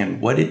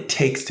understand what it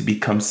takes to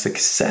become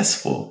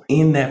successful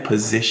in that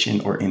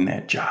position or in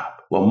that job.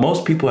 Well,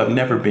 most people have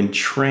never been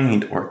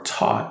trained or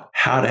taught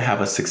how to have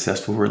a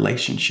successful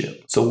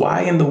relationship. So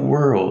why in the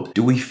world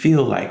do we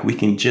feel like we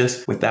can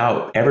just,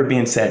 without ever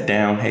being sat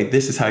down, hey,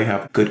 this is how you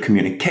have good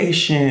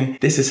communication,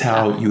 this is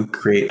how you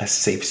create a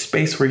safe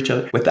space for each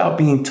other, without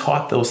being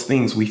taught those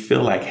things, we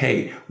feel like,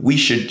 hey, we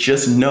should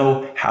just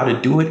know how to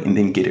do it and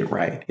then get it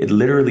right. It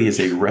literally is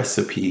a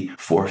recipe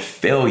for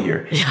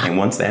failure. And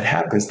once that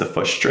happens, the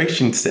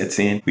frustration sets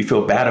in, we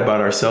feel bad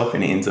about ourselves,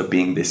 and it ends up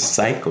being this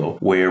cycle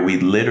where we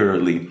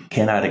literally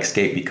cannot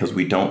escape because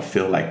we don't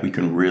feel like we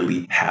can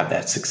really have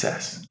that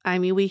success. I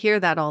mean, we hear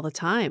that all the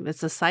time.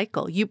 It's a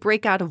cycle. You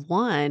break out of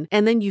one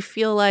and then you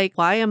feel like,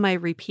 why am I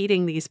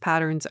repeating these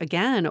patterns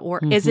again?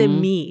 Or is it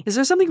me? Is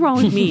there something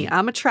wrong with me?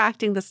 I'm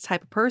attracting this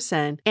type of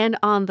person. And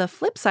on the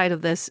flip side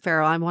of this,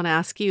 Pharaoh, I want to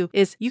ask you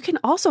is you can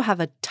also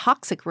have a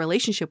toxic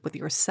relationship with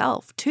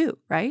yourself too,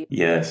 right?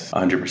 Yes,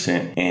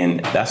 100%. And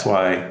that's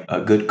why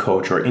a good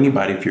coach or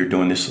anybody, if you're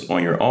doing this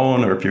on your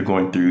own or if you're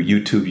going through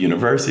YouTube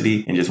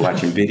University and just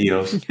watching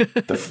videos,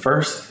 the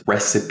first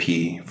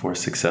recipe for a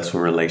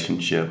successful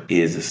relationship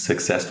is a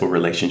successful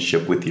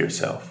relationship with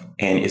yourself.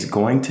 And it's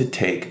going to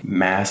take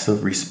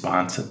massive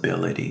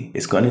responsibility.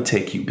 It's going to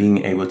take you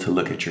being able to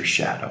look at your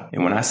shadow.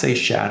 And when I say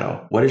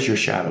shadow, what is your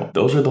shadow?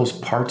 Those are those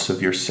parts of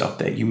yourself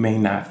that you may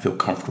not feel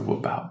comfortable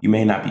about. You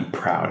may not be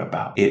proud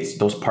about. It's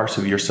those parts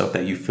of yourself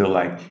that you feel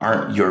like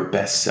aren't your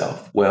best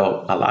self.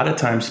 Well, a lot of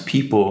times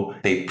people,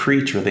 they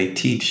preach or they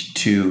teach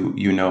to,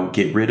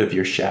 get rid of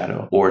your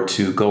shadow or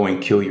to go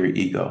and kill your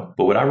ego.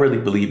 But what I really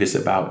believe is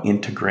about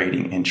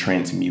integrating and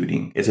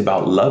transmuting. It's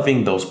about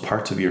loving those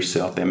parts of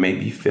yourself that may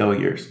be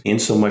failures in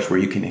so much where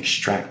you can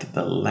extract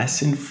the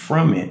lesson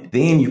from it.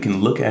 Then you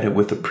can look at it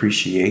with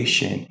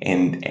appreciation.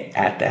 And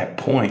at that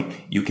point,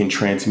 you can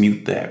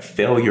transmute that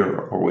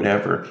failure or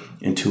whatever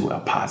into a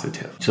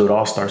positive. So it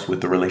all starts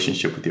with the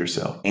relationship with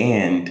yourself.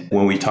 And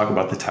when we talk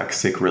about the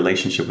toxic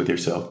relationship with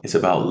yourself, it's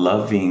about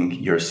loving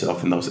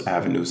yourself in those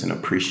avenues and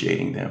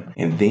appreciating them.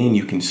 And then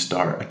you can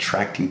start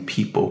attracting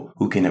people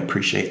who can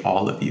appreciate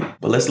all of you.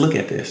 But let's look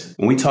at this.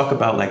 When we talk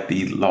about like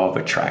the law of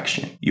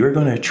attraction, you're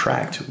going to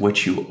attract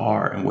what you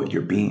are and what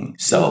you're being.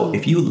 So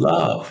if you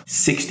love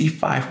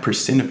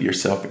 65% of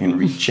yourself and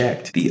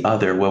reject the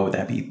other, what would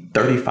that be?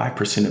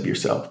 35% of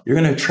yourself. You're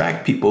going to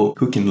attract people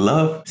who can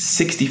love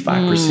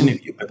 65%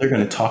 of you, but they're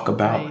going to talk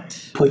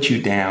about, put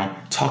you down,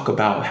 talk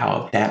about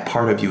how that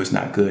part of you is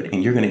not good.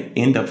 And you're going to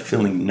end up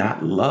feeling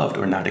not loved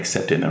or not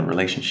accepted in a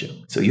relationship.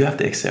 So you have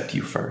to accept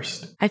you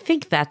first. I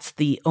think that's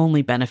the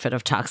only benefit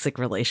of toxic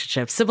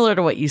relationships. Similar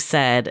to what you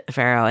said,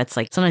 Pharaoh, it's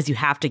like sometimes you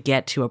have to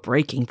get to a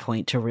breaking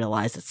point to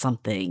realize that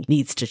something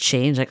needs to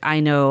change. Like I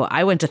know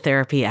I went to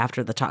therapy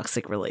after the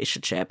toxic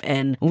relationship,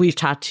 and we've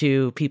talked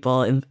to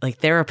people and like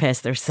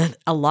therapists, there's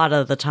a lot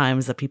of the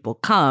times that people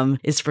come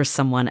is for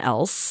someone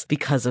else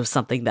because of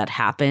something that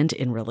happened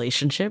in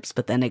relationships,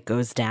 but then it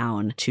goes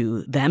down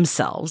to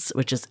themselves,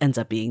 which just ends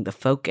up being the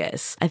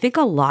focus. I think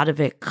a lot of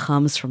it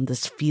comes from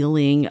this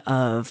feeling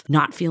of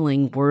not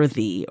feeling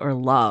worthy or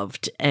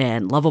loved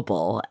and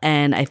lovable.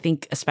 And I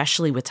think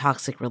especially with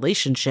toxic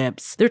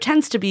relationships, there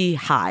tends to be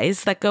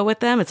highs that go with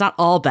them. It's not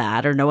all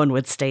bad or no one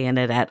would stay in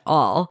it at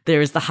all.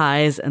 There's the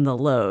highs and the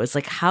lows.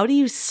 Like how do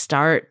you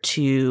start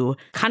to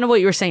kind of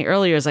what you were saying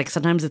earlier is like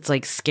sometimes it's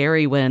like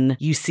scary when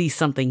you see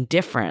something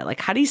different.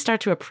 Like how do you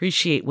start to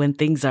appreciate when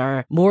things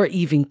are more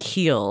even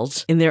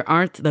keeled and there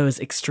aren't those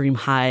extreme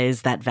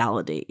highs that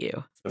validate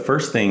you? The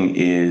first thing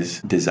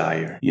is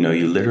desire. You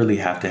literally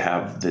have to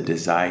have the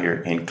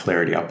desire and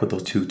clarity. I'll put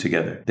those two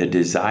together. The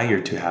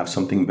desire to have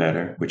something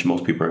better, which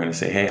most people are going to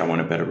say, hey, I want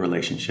a better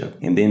relationship.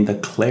 And then the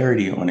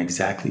clarity on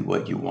exactly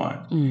what you want.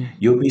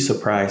 You'll be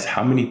surprised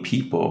how many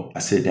people I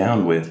sit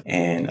down with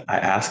and I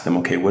ask them,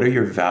 okay, what are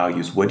your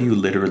values? What do you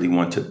literally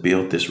want to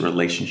build this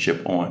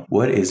relationship on?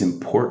 What is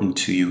important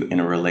to you in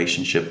a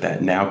relationship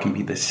that now can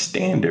be the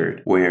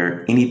standard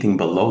where anything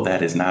below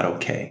that is not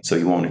okay? So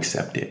you won't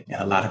accept it.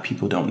 And a lot of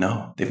people don't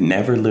know. They've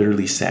never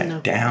literally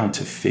sat down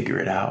to figure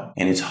it out.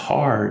 And it's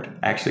hard.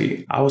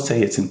 Actually, I would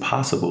say it's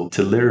impossible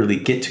to literally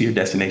get to your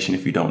destination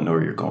if you don't know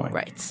where you're going.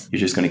 Right. You're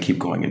just going to keep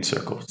going in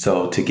circles.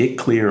 So to get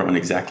clear on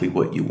exactly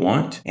what you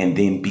want and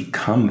then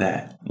become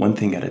that one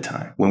thing at a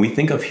time. When we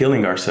think of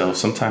healing ourselves,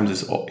 sometimes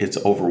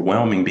it's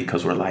overwhelming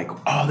because we're like,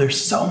 oh, there's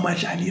so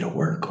much I need to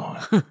work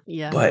on.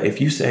 But if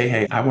you say,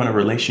 hey, I want a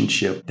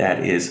relationship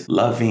that is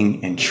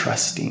loving and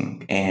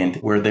trusting and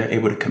where they're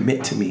able to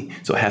commit to me,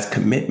 so it has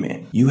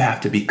commitment, you have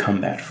to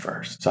become that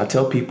first. So I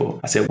tell people,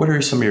 I said, what are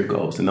some of your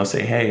goals? And they'll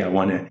say, hey, I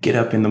want to get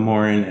up in the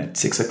morning at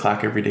 6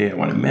 o'clock every day. I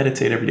want to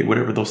meditate every day,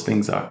 whatever those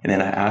things are. And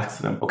then I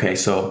ask them, okay,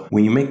 so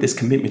when you make this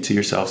commitment to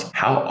yourselves,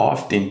 how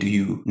often do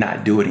you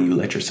not do it and you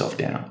let yourself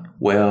down?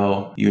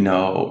 Well,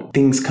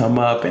 things come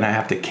up and I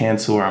have to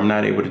cancel or I'm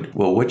not able to.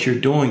 Well, what you're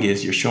doing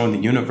is you're showing the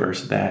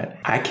universe that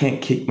I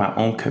can't keep my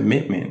own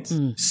commitments.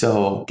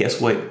 So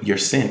guess what? You're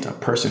sent a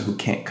person who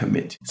can't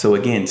commit. So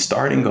again,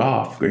 starting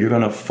off, you're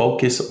going to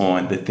focus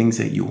on the things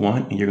that you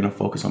want and you're going to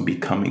focus on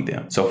becoming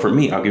them. So for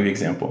me, I'll give you an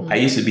example. I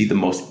used to be the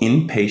most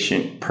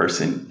impatient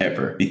person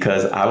ever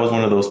because I was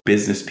one of those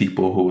business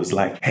people who was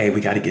like, hey,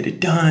 we got to get it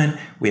done.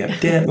 We have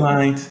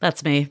deadlines.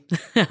 That's me.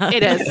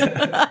 It is.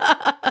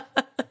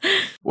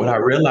 What I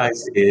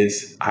realized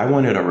is I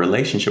wanted a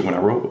relationship when I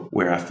wrote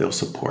where I feel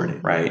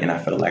supported, right? And I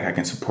felt like I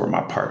can support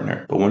my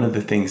partner. But one of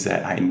the things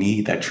that I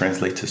need that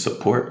translates to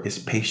support is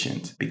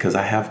patience, because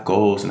I have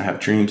goals and I have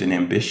dreams and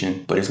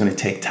ambition, but it's going to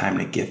take time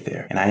to get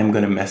there. And I am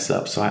going to mess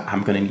up. So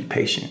I'm going to need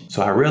patience.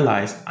 So I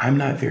realized I'm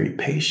not very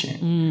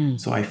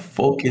patient. So I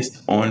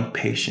focused on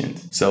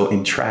patience. So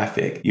in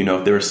traffic,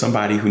 if there was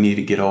somebody who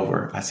needed to get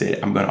over, I said,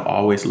 I'm going to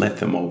always let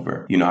them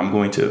over. I'm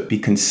going to be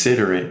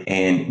considerate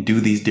and do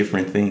these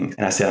different things.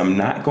 And I said, I'm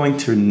not going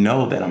to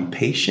know that I'm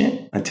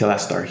patient until I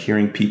start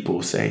hearing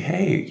people say,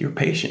 hey, you're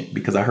patient,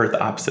 because I heard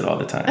the opposite all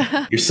the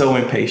time. You're so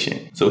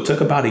impatient. So it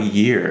took about a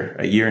year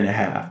and a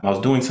half. I was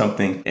doing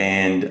something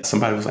and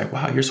somebody was like,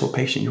 wow, you're so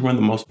patient. You're one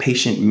of the most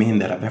patient men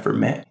that I've ever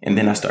met. And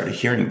then I started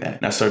hearing that.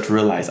 And I started to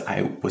realize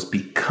I was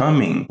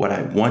becoming what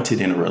I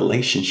wanted in a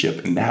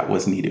relationship. And that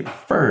was needed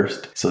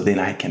first. So then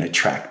I can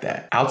attract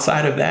that.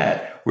 Outside of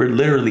that, we're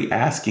literally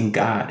asking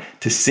God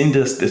to send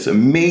us this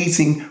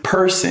amazing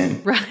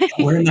person. Right.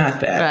 We're not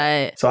that.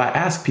 Right. So I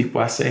ask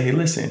people, I say, hey,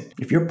 listen,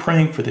 if you're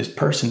praying for this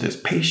person that's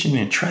patient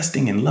and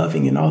trusting and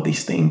loving and all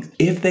these things,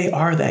 if they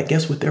are that,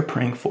 guess what they're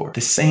praying for?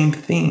 The same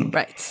thing.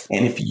 Right.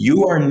 And if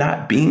you are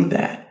not being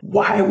that,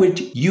 why would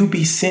you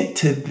be sent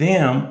to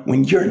them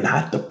when you're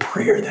not the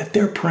prayer that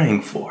they're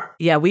praying for?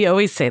 Yeah, we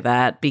always say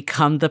that.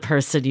 Become the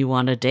person you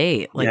want to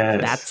date.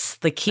 That's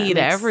the key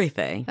to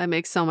everything. That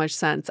makes so much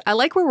sense. I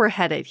like where we're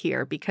headed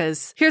here,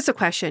 because here's the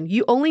question.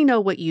 You only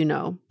know what you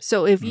know.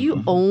 So if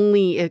you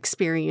only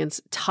experience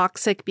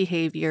toxic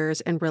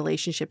behaviors and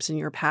relationships in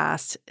your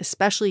past,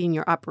 especially in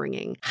your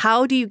upbringing,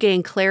 how do you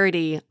gain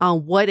clarity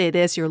on what it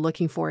is you're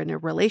looking for in a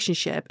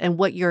relationship? And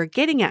what you're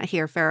getting at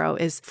here, Pharaoh,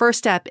 is first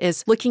step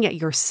is looking at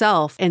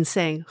yourself and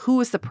saying,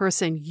 who is the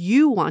person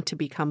you want to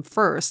become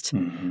first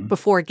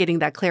before getting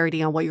that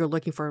clarity on what you're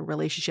looking for in a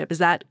relationship? Is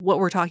that what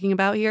we're talking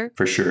about here?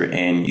 For sure.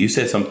 And you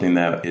said something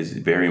that is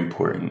very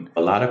important.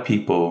 A lot of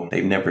people,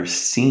 they've never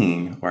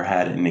seen or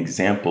had an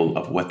example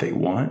of what they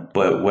want.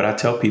 But what I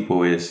tell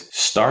people is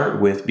start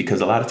with,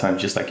 because a lot of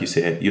times, just like you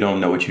said, you don't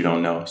know what you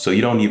don't know. So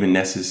you don't even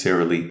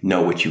necessarily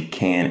know what you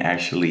can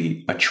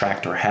actually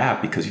attract or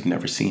have because you've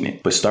never seen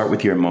it. But start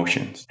with your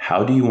emotions.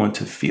 How do you want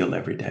to feel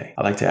every day?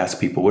 I like to ask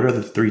people, what are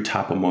the 3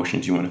 top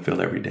emotions you want to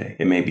feel every day?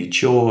 It may be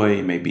joy,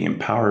 it may be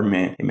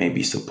empowerment, it may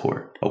be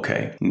support.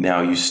 Okay,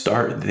 now you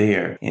start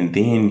there, and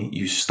then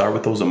you start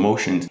with those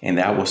emotions, and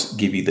that will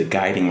give you the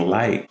guiding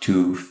light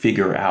to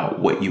figure out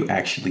what you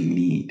actually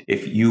need.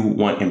 If you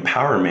want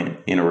empowerment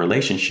in a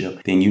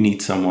relationship, then you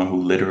need someone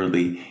who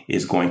literally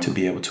is going to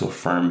be able to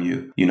affirm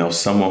you,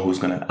 someone who's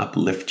going to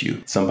uplift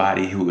you,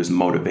 somebody who is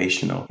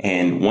motivational.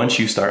 And once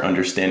you start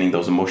understanding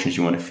those emotions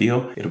you want to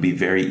feel, it'll be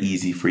very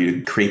easy for you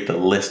to create the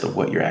list of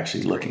what you're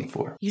actually looking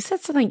for. You said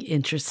something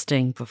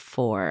interesting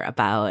before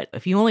about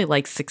if you only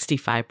like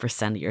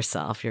 65% of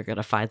yourself, you're going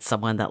to find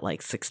someone that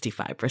likes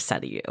 65%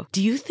 of you.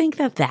 Do you think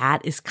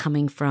that is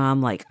coming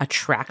from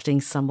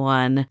attracting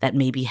someone that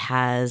maybe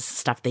has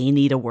stuff they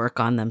need to work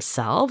on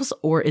themselves?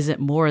 Or is it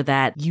more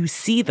that you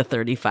see the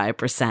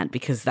 35%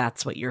 because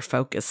that's what you're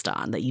focused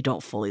on, that you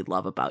don't fully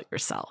love about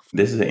yourself?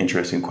 This is an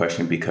interesting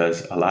question,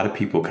 because a lot of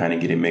people kind of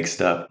get it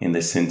mixed up in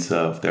the sense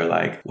of they're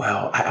like,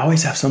 well, I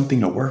always have something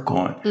to work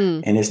on.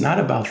 And it's not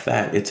about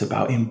that. It's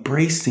about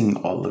embracing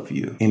all of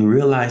you and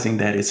realizing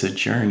that it's a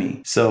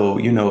journey. So,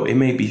 it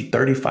may be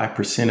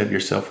 35% of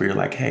yourself where you're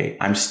like, hey,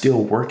 I'm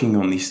still working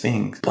on these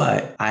things,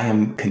 but I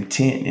am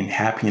content and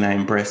happy, and I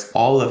embrace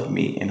all of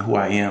me and who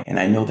I am. And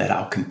I know that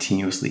I'll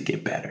continuously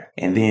get better.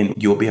 And then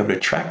you'll be able to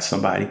attract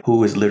somebody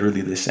who is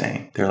literally the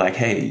same. They're like,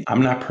 hey,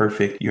 I'm not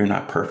perfect. You're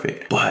not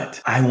perfect,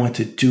 but I want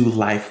to do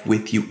life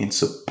with you and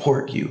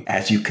support you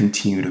as you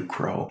continue to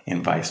grow,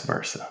 and vice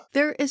versa.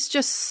 There is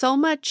just so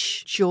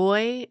much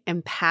joy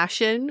and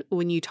passion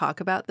when you talk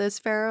about this,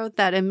 Pharaoh,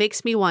 that it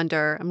makes me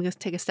wonder. I'm going to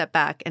take a step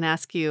back and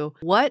ask you,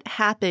 what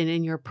happened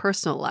in your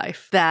personal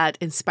life that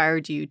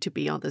inspired you to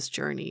be on this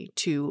journey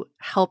to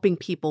helping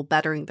people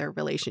bettering their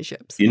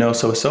relationships?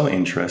 So it's so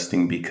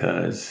interesting,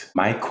 because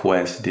my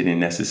quest didn't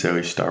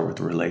necessarily start with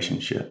a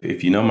relationship.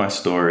 If you know my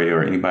story,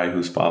 or anybody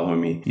who's following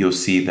me, you'll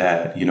see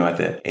that, at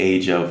the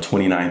age of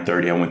 29,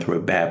 30, I went through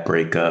a bad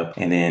breakup.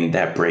 And then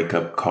that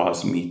breakup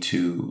caused me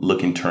to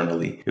look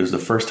internally. It was the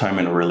first time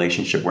in a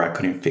relationship where I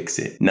couldn't fix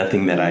it.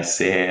 Nothing that I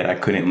said, I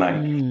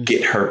couldn't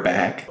get her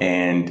back.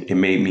 And it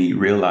made me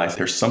realize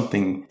there's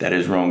something that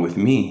is wrong with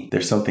me.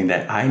 There's something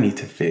that I need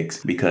to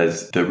fix,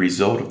 because the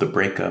result of the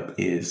breakup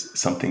is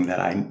something that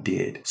I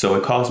did. So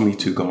it caused me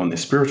to go on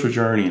this spiritual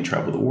journey and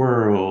travel the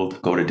world,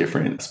 go to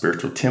different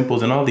spiritual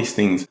temples and all these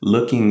things,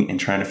 looking and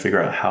trying to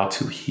figure out how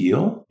to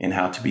heal and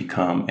how to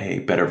become a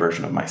better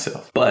version of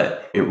myself.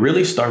 But it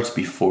really starts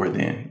before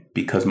then.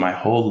 because my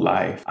whole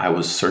life I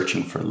was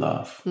searching for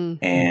love.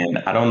 And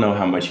I don't know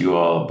how much you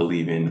all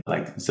believe in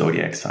like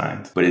zodiac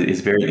signs, but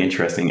it's very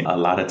interesting. A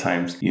lot of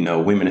times,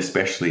 women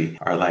especially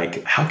are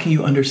like, how can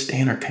you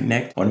understand or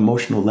connect on an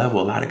emotional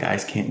level? A lot of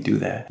guys can't do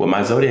that. Well,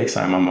 my zodiac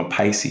sign, I'm a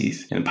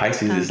Pisces, and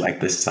Pisces is like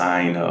the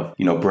sign of,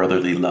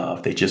 brotherly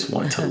love. They just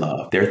want to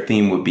love. Their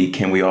theme would be,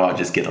 can we all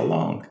just get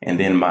along? And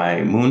then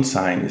my moon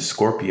sign is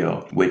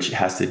Scorpio, which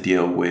has to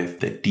deal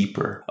with the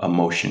deeper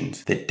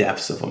emotions, the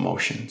depths of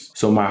emotions.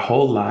 So my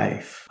whole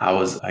life, I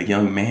was a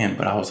young man,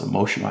 but I was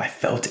emotional. I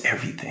felt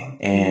everything.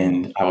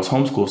 And I was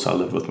homeschooled, so I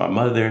lived with my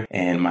mother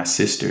and my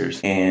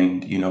sisters.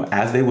 And,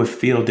 as they would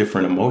feel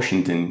different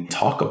emotions and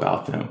talk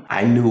about them,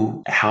 I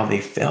knew how they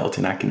felt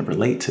and I can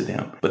relate to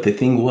them. But the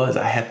thing was,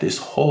 I had this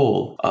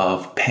hole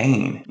of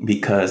pain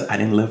because I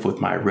didn't live with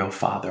my real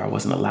father. I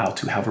wasn't allowed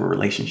to have a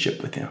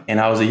relationship with him. And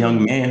I was a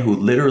young man who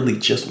literally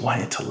just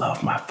wanted to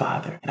love my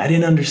father. And I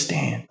didn't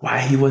understand why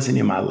he wasn't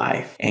in my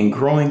life. And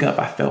growing up,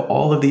 I felt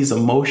all of these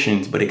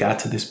emotions, but it got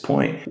to this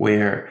point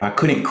where I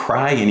couldn't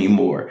cry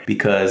anymore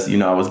because,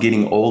 I was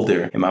getting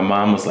older and my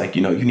mom was like,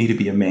 you need to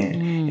be a man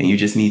and you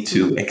just need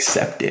to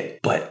accept it.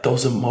 But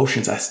those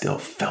emotions, I still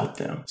felt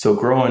them. So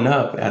growing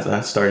up, as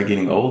I started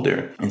getting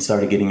older and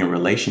started getting in a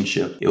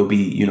relationship, it would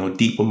be,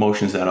 deep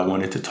emotions that I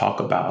wanted to talk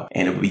about.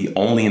 And it would be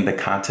only in the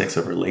context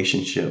of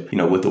relationship,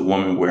 with a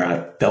woman where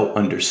I felt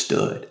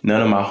understood.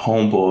 None of my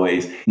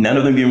homeboys, none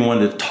of them even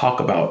wanted to talk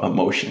about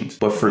emotions.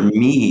 But for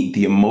me,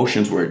 the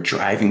emotions were a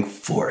driving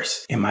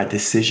force in my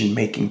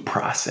decision-making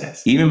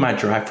process. Even my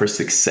drive for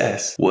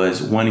success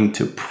was wanting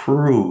to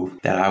prove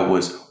that I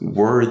was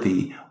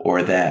worthy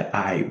or that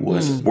I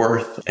was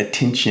worth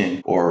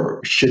attention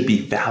or should be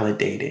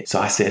validated. So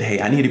I said,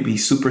 hey, I need to be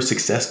super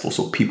successful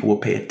so people will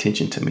pay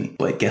attention to me.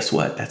 But guess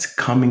what? That's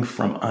coming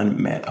from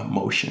unmet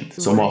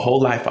emotions. So my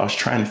whole life, I was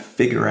trying to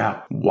figure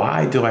out,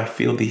 why do I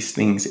feel these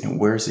things and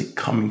where is it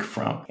coming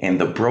from?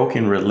 And the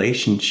broken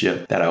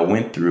relationship that I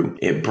went through,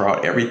 it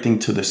brought everything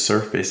to the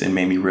surface and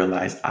made me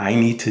realize I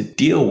need to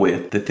deal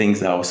with the things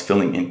that I was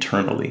feeling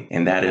internally.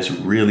 And that is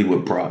really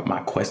what brought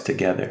my quest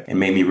together and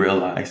made me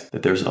realize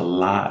that there's a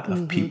lot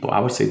of people, I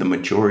would say the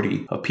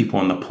majority of people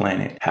on the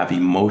planet have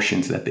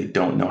emotions that they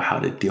don't know how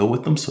to deal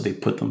with them. So they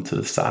put them to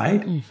the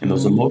side. And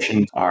those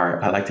emotions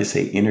are, I like to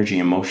say, energy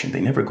and motion.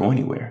 They never go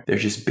anywhere. They're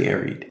just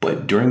buried.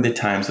 But during the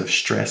times of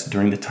stress,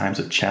 during the times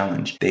of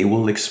challenge, they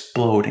will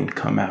explode and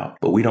come out.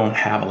 But we don't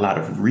have a lot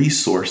of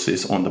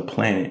resources on the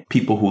planet,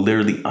 people who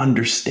literally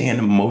understand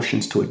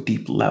emotions to a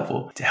deep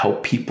level to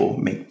help people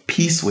make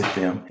peace with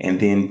them and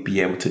then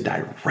be able to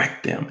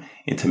direct them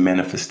into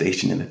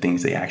manifestation and the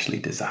things they actually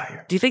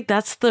desire. Do you think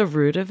that's the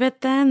root of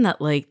it then? That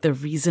like the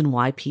reason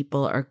why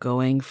people are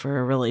going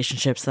for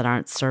relationships that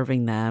aren't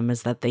serving them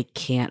is that they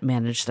can't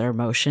manage their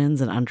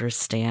emotions and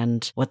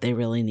understand what they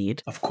really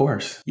need? Of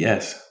course.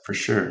 Yes, for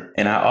sure.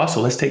 And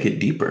let's take it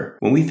deeper.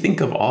 When we think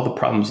of all the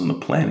problems on the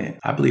planet,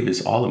 I believe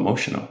it's all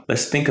emotional.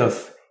 Let's think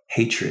of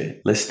hatred.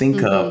 Let's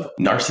think of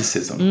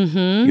narcissism.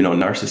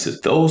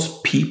 Narcissism. Those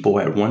people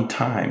at one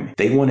time,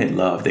 they wanted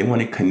love. They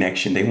wanted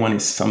connection. They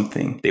wanted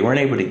something. They weren't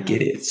able to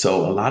get it.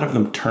 So a lot of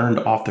them turned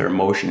off their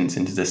emotions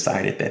and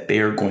decided that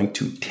they are going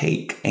to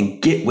take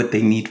and get what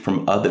they need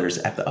from others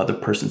at the other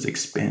person's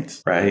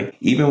expense, right?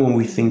 Even when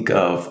we think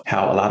of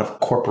how a lot of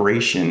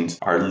corporations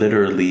are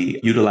literally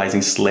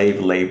utilizing slave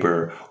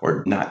labor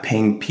or not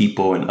paying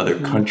people in other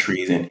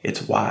countries. And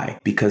it's why?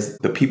 Because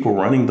the people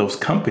running those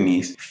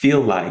companies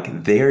feel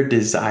like their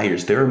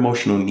desires, their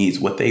emotional needs,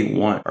 what they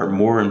want are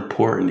more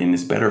important, and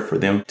it's better for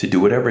them to do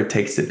whatever it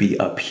takes to be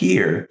up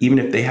here, even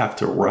if they have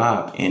to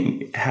rob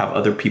and have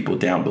other people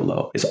down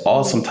below. It's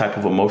all some type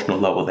of emotional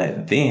level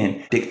that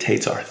then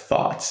dictates our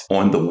thoughts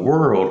on the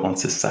world, on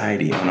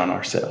society, and on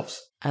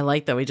ourselves. I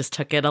like that we just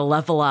took it a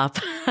level up.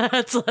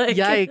 It's like,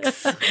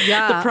 yikes.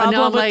 Yeah. The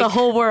problem with the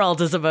whole world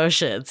is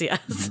emotions.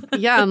 Yes.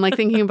 Yeah. I'm like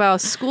thinking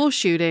about school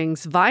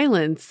shootings,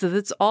 violence. So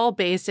it's all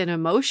based in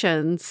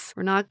emotions.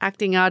 We're not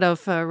acting out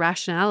of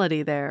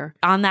rationality there.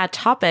 On that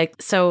topic,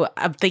 so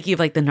I'm thinking of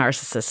like the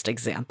narcissist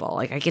example.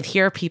 Like I could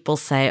hear people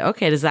say,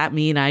 okay, does that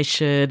mean I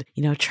should,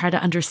 try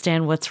to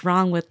understand what's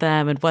wrong with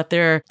them and what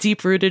their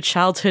deep-rooted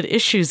childhood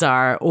issues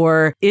are?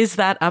 Or is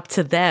that up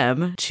to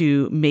them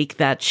to make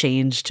that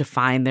change to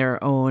find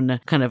their own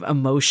kind of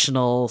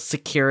emotional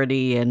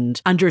security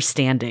and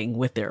understanding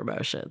with their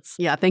emotions?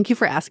 Yeah, thank you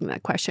for asking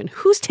that question.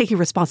 Who's taking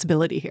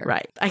responsibility here?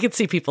 Right. I can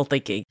see people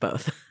thinking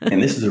both.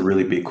 And this is a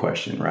really big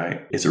question,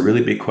 right? It's a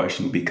really big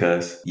question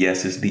because,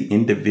 yes, it's the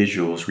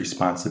individual's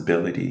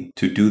responsibility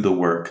to do the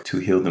work to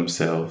heal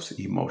themselves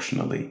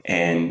emotionally.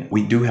 And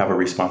we do have a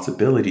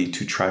responsibility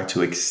to try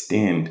to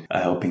extend a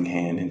helping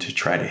hand and to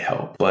try to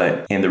help.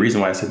 And the reason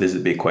why I said this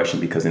is a big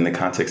question, because in the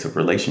context of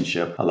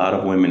relationship, a lot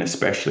of women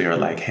especially are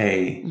like,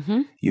 hey,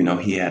 you know,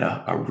 he had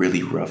a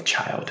really rough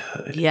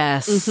childhood.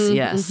 Yes,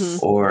 yes.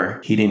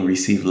 Or he didn't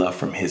receive love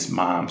from his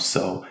mom.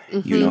 So,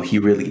 you know, he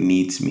really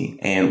needs me.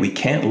 And we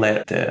can't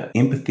let the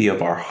empathy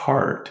of our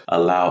heart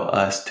allow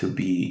us to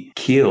be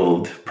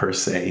killed, per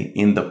se,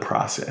 in the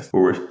process.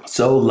 We're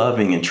so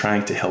loving and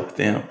trying to help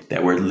them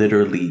that we're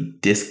literally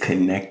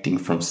disconnecting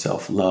from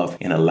self-love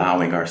and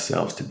allowing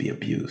ourselves to be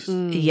abused.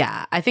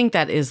 Yeah, I think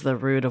that is the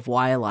root of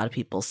why a lot of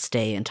people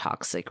stay in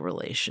toxic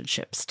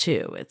relationships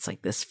too. It's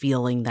like this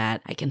feeling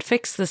that I can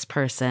fix this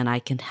person, I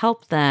can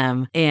help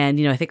them. And,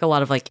 you know, I think a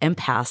lot of like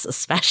empaths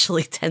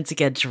especially tend to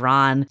get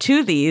drawn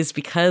to these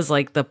because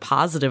like the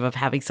positive of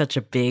having such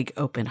a big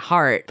open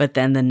heart, but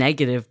then the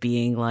negative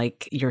being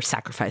like you're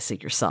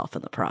sacrificing yourself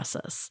in the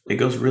process. It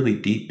goes really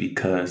deep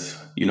because,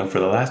 you know, for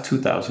the last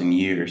 2,000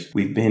 years,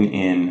 we've been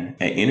in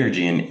an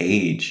energy and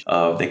age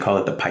of, they call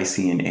it the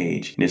Piscean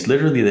age. And it's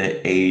literally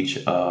the age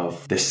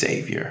of the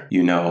savior.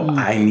 You know,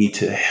 I need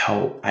to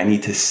help. I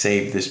need to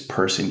save this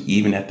person,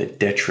 even at the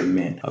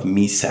detriment of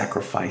me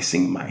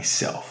sacrificing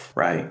myself.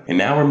 Right. And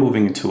now we're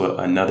moving into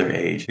another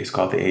age. It's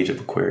called the age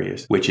of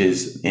Aquarius, which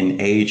is an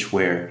age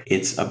where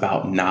it's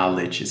about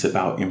knowledge. It's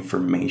about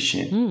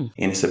information.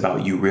 And it's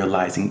about you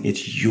realizing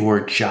it's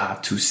your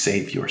job to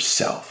save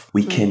yourself.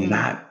 We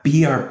cannot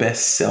be our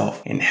best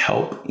self and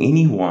help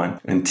anyone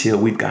until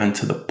we've gotten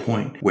to the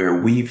point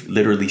where we've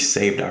literally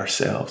saved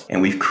ourselves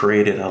and we've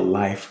created a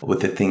life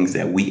with the things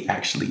that we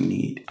actually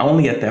need.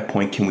 Only at that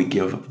point can we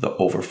give the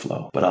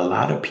overflow. But a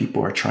lot of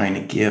people are trying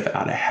to give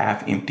out of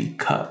half-empty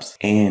cups,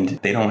 and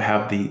they don't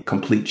have the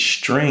complete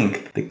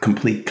strength, the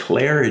complete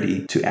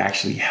clarity to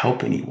actually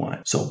help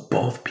anyone. So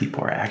both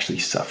people are actually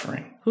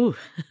suffering.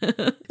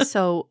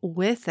 So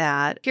with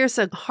that, here's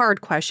a hard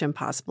question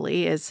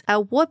possibly is,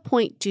 at what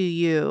point do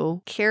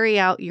you carry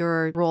out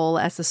your role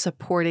as a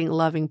supporting,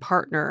 loving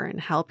partner and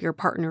help your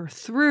partner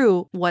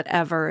through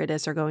whatever it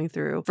is they're going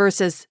through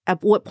versus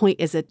at what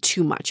point is it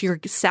too much? You're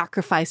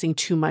sacrificing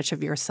too much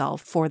of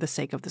yourself for the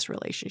sake of this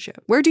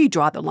relationship. Where do you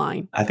draw the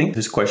line? I think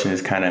this question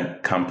is kind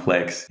of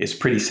complex. It's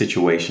pretty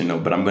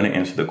situational, but I'm going to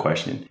answer the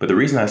question. But the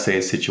reason I say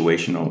it's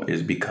situational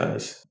is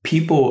because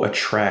people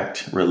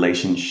attract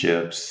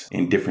relationships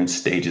in different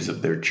stages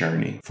of their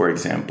journey. For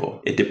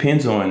example, it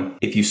depends on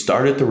if you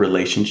started the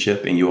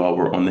relationship and you all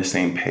were on the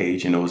same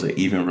page and it was an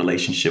even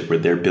relationship where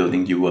they're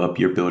building you up,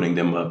 you're building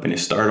them up, and it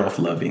started off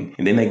loving,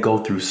 and then they go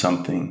through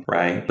something,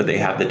 right? But they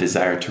have the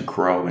desire to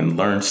grow and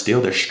learn. Still,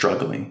 they're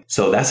struggling.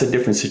 So that's a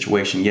different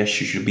situation. Yes,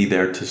 you should be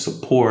there to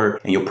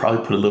support, and you'll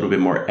probably put a little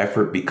bit more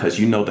effort because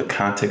you know the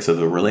context of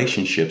the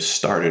relationship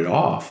started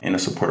off in a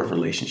supportive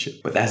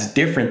relationship. But that's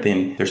different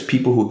than there's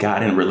people who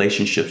got in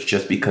relationships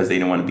just because they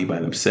didn't want to be by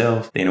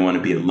themselves. They didn't want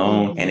to be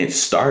alone. And it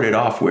started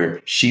off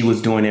where she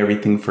was doing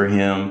everything for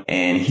him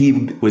and he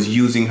was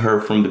using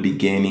her from the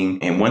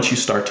beginning. And once you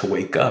start to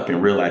wake up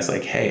and realize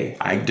like, hey,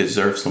 I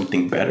deserve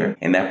something better,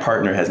 and that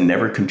partner has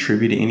never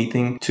contributed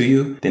anything to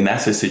you, then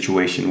that's a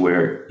situation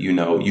where, you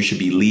know, you should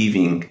be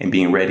leaving and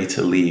being ready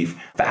to leave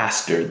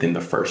faster than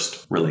the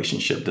first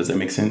relationship. Does that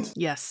make sense?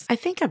 Yes. I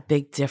think a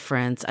big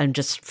difference, and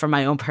just from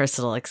my own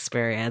personal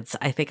experience,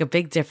 I think a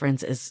big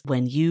difference is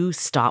when you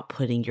stop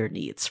putting your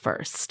needs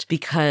first,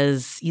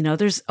 because, you know,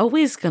 there's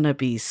always going to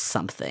be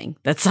something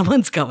that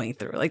someone's going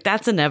through. Like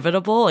that's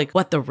inevitable. Like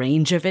what the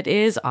range of it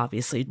is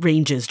obviously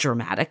ranges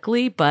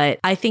dramatically. But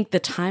I think the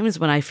times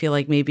when I feel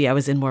like maybe I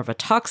was in more of a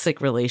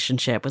toxic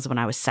relationship was when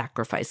I was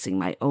sacrificing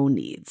my own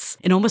needs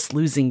and almost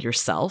losing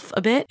yourself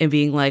a bit and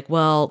being like,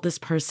 well, this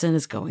person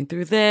is going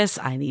through this.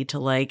 I need to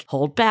like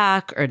hold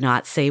back or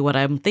not say what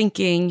I'm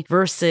thinking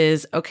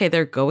versus, okay,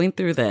 they're going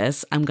through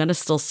this. I'm going to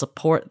still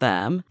support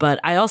them, but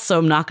I also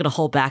am not going to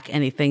hold back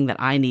anything that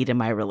I need in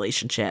my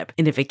relationship.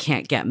 And if it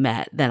can't get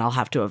met, then I'll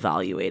have to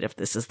evaluate if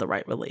this is the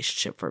right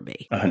relationship for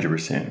me.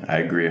 100%. I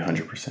agree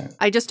 100%.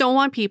 I just don't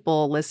want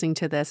people listening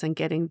to this and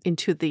getting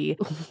into the,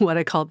 what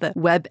I call the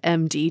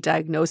WebMD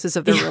diagnosis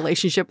of their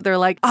relationship. They're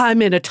like,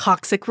 I'm in a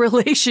toxic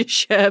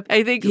relationship.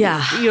 I think, you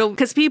know,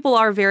 because people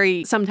are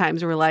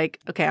sometimes we're like,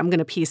 okay, I'm going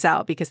to peace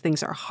out because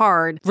things are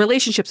hard.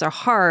 Relationships are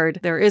hard.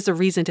 There is a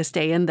reason to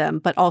stay in them,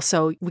 but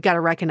also we got to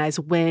recognize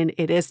when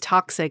it is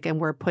toxic and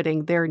we're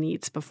putting their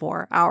needs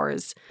before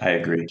ours. I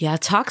agree. Yeah,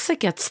 toxic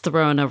gets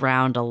thrown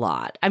around a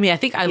lot. I mean, I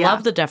think I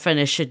love the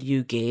definition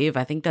you gave.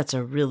 I think that's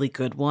a really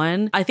good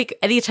one. I think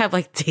anytime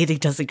like dating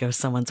doesn't go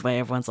someone's way,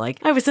 everyone's like,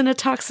 I was in a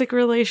toxic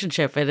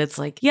relationship. And it's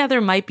like, yeah,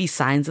 there might be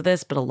signs of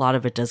this, but a lot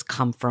of it does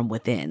come from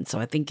within. So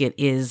I think it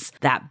is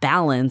that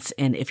balance.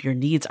 And if your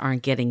needs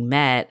aren't getting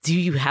met, do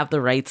you have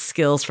the right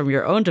skills from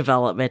your own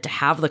development to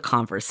have the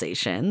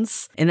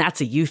conversations? And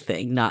that's a you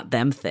thing, not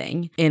them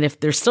thing. And if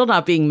they're still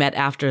not being met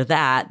after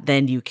that,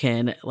 then you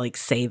can like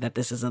say that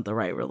this isn't the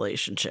right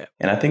relationship.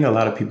 And I think a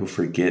lot of people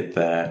forget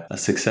that that a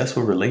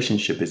successful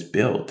relationship is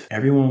built.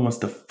 Everyone wants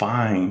to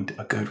find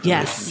a good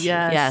relationship.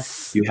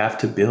 Yes. You have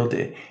to build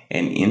it.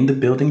 And in the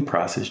building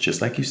process,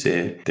 just like you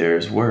said,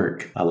 there's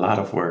work, a lot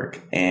of work.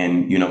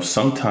 And,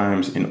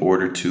 sometimes in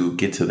order to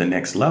get to the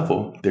next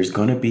level, there's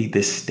going to be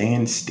this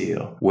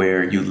standstill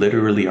where you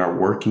literally are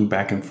working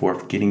back and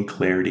forth, getting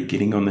clarity,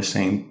 getting on the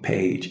same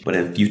page. But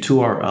if you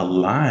two are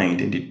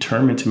aligned and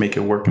determined to make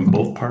it work and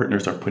both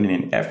partners are putting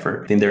in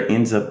effort, then there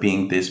ends up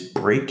being this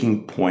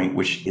breaking point,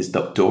 which is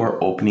the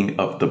door opening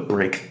of the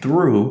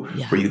breakthrough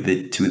for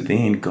you to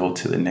then go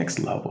to the next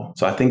level.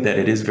 So I think that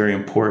it is very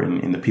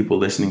important, and the people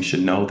listening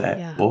should know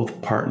that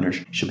both partners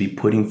should be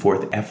putting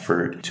forth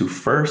effort to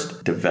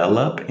first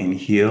develop and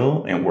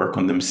heal and work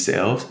on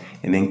themselves,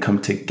 and then come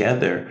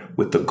together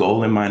with the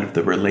goal in mind of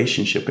the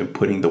relationship and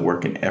putting the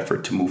work and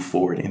effort to move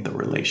forward in the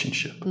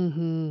relationship.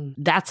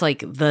 That's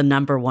like the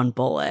number one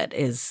bullet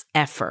is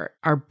effort.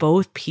 Are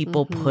both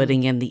people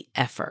putting in the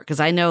effort? Because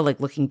I know, like,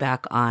 looking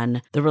back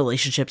on the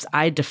relationships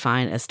I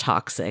define as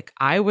toxic,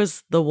 I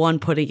was the one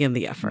putting in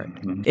the effort.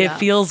 It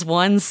feels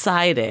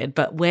one-sided,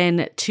 but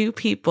when two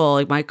people,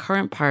 like my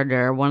current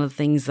partner, one of the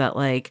things that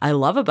I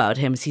love about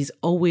him is he's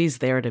always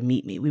there to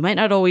meet me. We might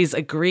not always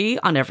agree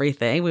on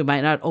everything. We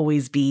might not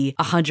always be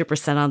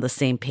 100% on the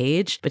same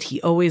page, but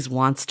he always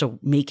wants to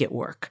make it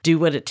work, do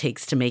what it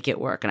takes to make it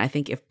work. And I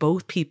think if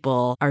both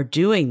people are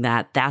doing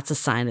that, that's a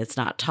sign it's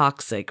not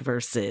toxic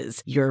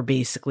versus you're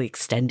basically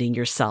extending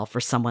yourself for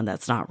someone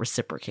that's not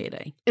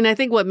reciprocating. And I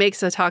think what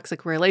makes a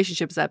toxic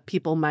relationship is that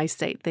people might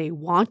say they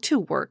want to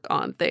work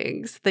on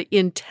things. The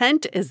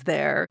intent is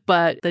there,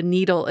 but the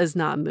needle is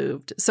not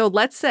moved. So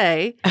let's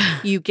say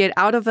you get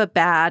out of a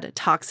bad,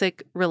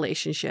 toxic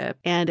relationship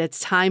and it's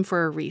time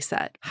for a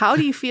reset. How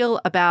do you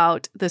feel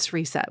about this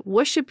reset?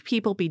 What should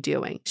people be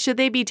doing? Should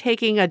they be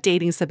taking a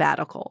dating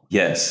sabbatical?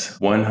 Yes,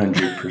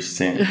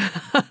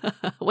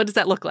 100%. What does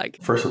that look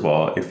like? First of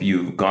all, if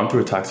you've gone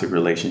through a toxic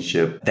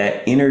relationship,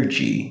 that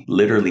energy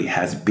literally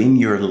has been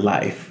your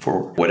life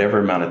for whatever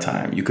amount of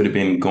time. You could have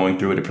been going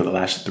through it for the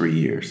last 3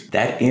 years.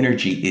 That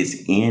energy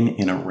is in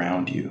and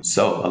around you.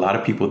 So a lot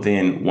of people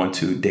then want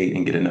to date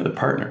and get another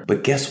partner.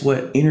 But guess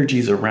what? Energy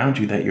is around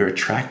you that you're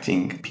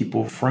attracting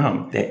people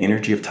from, that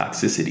energy of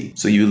toxicity.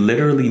 So you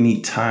literally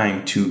need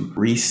time to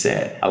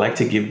reset. I like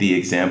to give the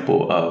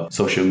example of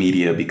social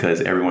media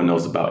because everyone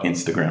knows about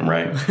Instagram,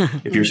 right?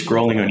 If you're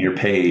scrolling on your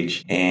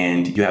page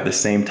and you have the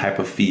same type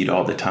of feed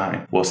all the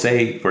time. Well,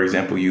 say, for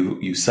example,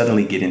 you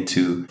suddenly get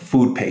into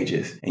food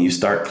pages and you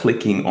start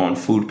clicking on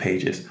food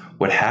pages.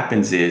 What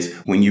happens is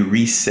when you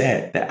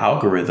reset, the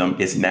algorithm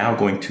is now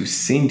going to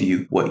send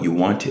you what you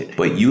wanted,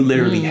 but you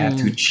literally have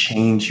to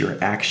change your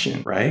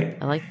action, right?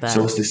 I like that.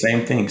 So it's the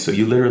same thing. So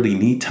you literally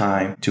need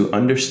time to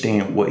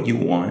understand what you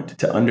want,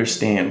 to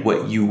understand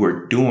what you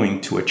were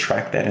doing to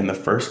attract that in the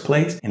first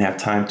place, and have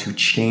time to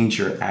change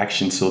your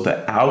action so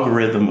the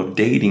algorithm of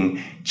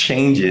dating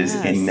changes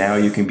and now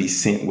you can be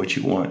sent what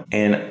you want.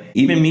 And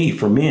even me,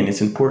 for men,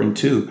 it's important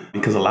too,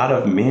 because a lot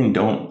of men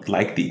don't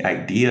like the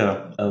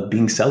idea of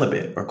being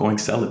celibate or going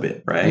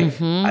celibate, right?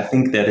 I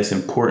think that it's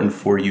important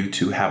for you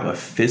to have a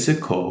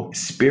physical,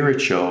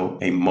 spiritual,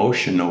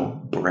 emotional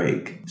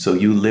break. So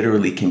you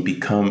literally can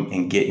become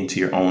and get into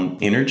your own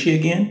energy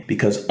again,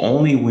 because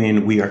only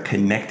when we are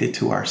connected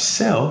to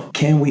ourselves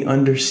can we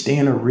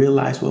understand or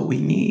realize what we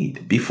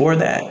need. Before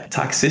that,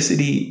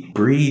 toxicity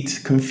breeds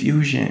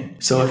confusion.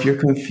 So if you're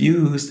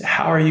confused,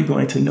 how are you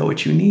going to know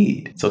what you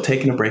need? So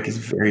taking a break is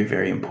very,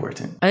 very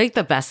important. I think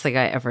the best thing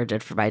I ever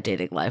did for my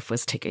dating life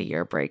was take a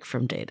year break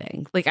from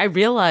dating. I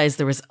realized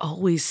there was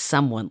always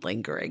someone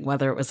lingering,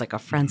 whether it was a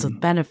friends with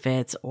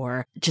benefits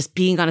or just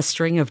being on a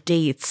string of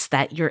dates,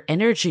 that your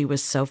energy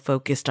was so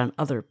focused on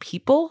other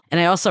people. And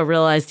I also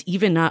realized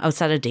even not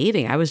outside of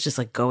dating, I was just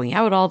going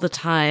out all the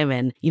time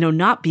and,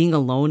 not being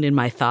alone in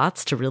my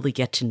thoughts to really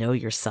get to know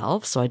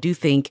yourself. So I do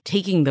think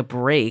taking the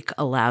break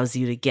allows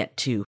you to get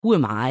to who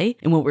am I?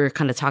 And what we were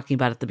kind of talking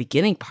about at the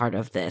beginning part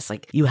of this,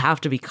 you have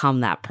to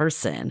become that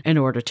person in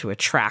order to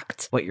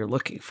attract what you're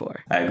looking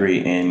for. I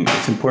agree. And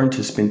it's important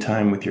to spend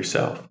time with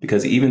yourself,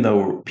 because even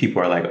though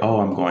people are like,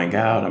 oh, I'm going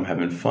out, I'm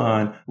having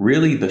fun,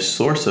 really the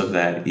source of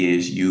that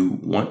is you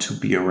want to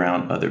be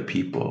around other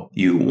people.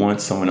 You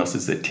want someone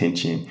else's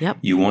attention. Yep.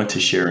 You want to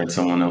share in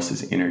someone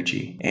else's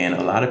energy. And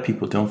a lot of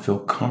people don't feel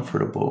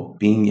comfortable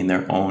being in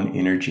their own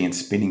energy and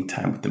spending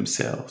time with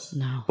themselves.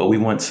 No. But we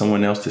want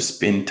someone else to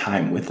spend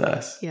time with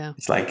us. Yeah.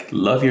 It's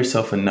love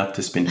yourself enough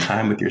to spend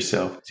time with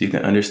yourself so you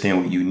can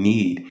understand what you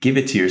need. Give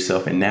it to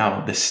yourself. And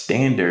now the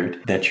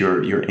standard that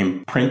you're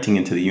imprinting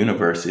into the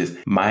universe is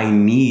my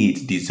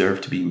needs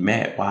deserve to be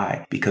met.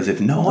 Why? Because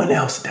if no one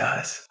else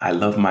does, I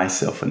love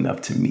myself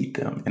enough to meet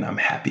them. And I'm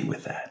happy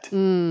with that.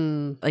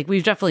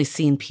 We've definitely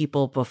seen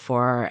people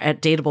before.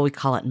 At Dateable, we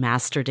call it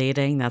master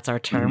dating. That's our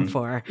term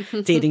for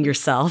dating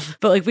yourself.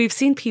 But we've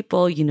seen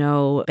people,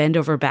 bend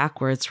over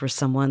backwards for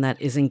someone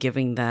that isn't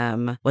giving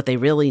them what they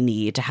really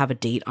need to have a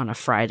date on a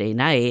Friday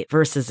night,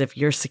 versus if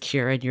you're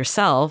secure in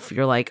yourself,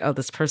 you're oh,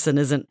 this person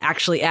isn't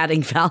actually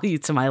adding value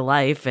to my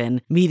life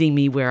and meeting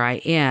me where I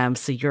am.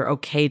 So you're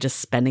okay just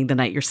spending the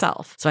night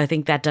yourself. So I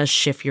think that does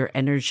shift your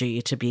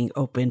energy to being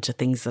open to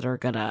things that are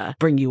going to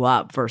bring you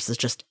up versus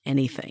just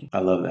anything. I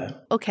love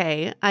that.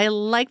 Okay, I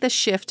like the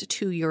shift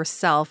to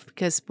yourself,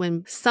 because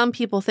when some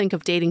people think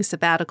of dating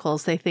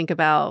sabbaticals, they think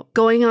about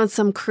going on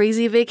some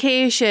crazy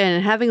vacation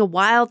and having a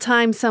wild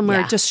time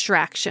somewhere,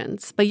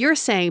 distractions. But you're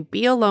saying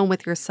be alone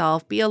with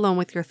yourself, be alone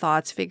with your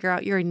thoughts, figure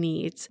out your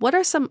needs. What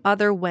are some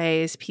other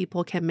ways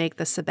people can make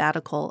the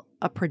sabbatical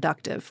a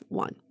productive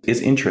one?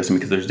 It's interesting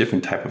because there's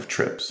different type of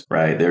trips,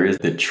 right? There is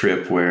the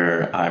trip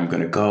where I'm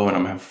going to go and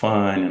I'm going to have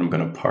fun and I'm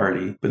going to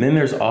party. But then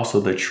there's also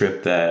the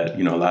trip that,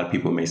 a lot of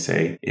people may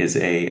say is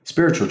a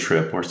spiritual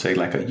trip, or say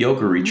like a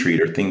yoga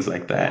retreat or things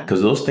like that.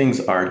 Because those things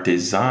are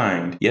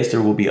designed. Yes,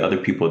 there will be other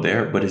people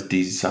there, but it's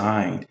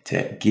designed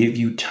to give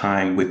you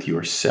time with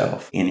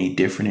yourself in a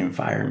different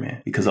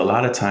environment. Because a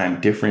lot of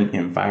time, different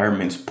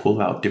environments pull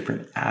out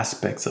different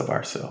aspects of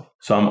ourselves.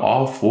 So I'm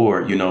all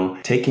for,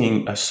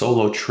 taking a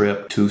solo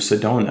trip to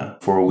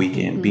Sedona for a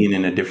weekend, being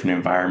in a different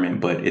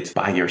environment, but it's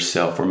by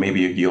yourself, or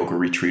maybe a yoga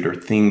retreat, or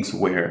things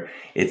where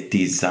it's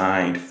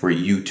designed for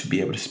you to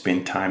be able to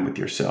spend time with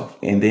yourself.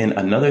 And then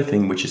another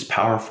thing which is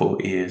powerful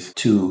is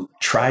to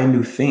try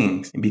new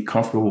things and be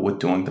comfortable with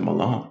doing them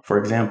alone. For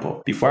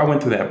example, before I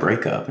went through that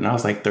breakup and I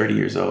was like 30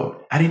 years old,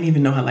 I didn't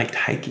even know I liked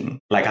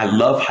hiking. Like, I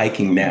love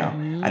hiking now.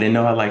 I didn't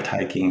know I liked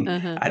hiking.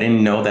 I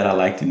didn't know that I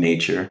liked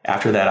nature.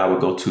 After that, I would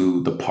go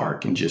to the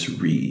park and just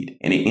read.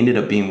 And it ended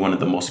up being one of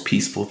the most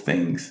peaceful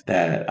things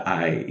that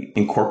I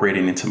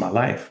incorporated into my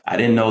life. I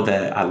didn't know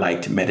that I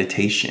liked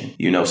meditation,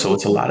 so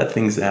it's a lot of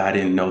things that I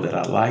didn't know that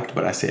I liked,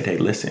 but I said, hey,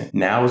 listen,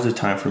 now is the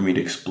time for me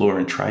to explore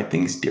and try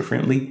things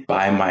differently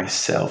by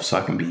myself so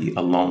I can be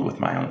alone with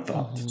my own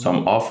thoughts. So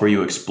I'm all for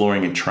you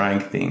exploring and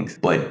trying things,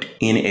 but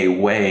in a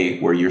way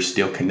where you're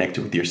still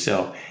connected with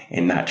yourself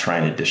and not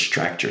trying to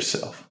distract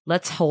yourself.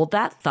 Let's hold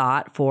that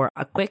thought for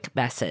a quick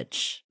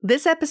message.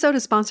 This episode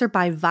is sponsored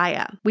by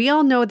Via. We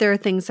all know there are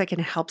things that can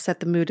help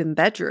set the mood in the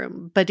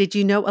bedroom, but did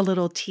you know a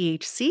little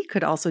THC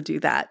could also do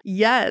that?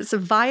 Yes,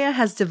 Via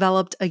has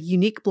developed a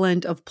unique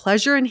blend of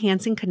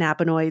pleasure-enhancing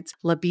cannabinoids,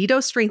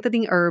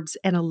 libido-strengthening herbs,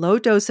 and a low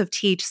dose of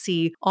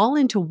THC all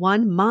into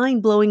one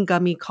mind-blowing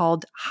gummy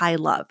called High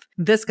Love.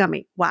 This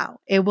gummy, wow,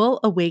 it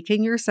will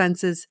awaken your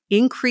senses,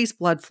 increase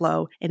blood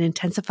flow, and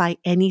intensify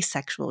any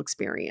sexual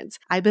experience.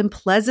 I've been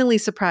pleasantly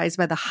surprised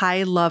by the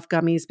High Love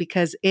gummies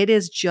because it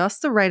is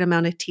just the right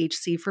amount of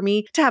THC for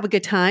me to have a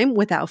good time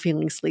without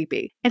feeling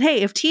sleepy. And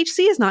hey, if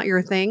THC is not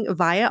your thing,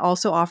 Via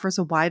also offers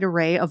a wide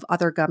array of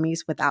other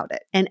gummies without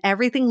it. And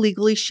everything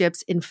legally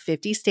ships in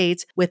 50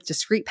 states with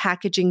discreet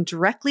packaging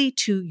directly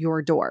to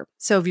your door.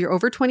 So if you're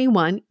over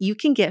 21, you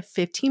can get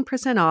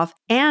 15% off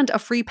and a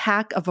free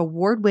pack of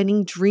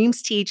award-winning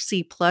Dreams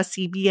THC plus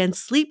CBN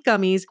sleep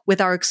gummies with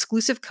our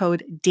exclusive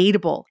code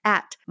DATEABLE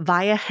at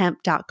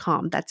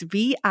viahemp.com. That's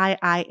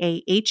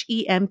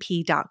VIIAHEMP.com.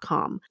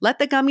 Let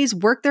the gummies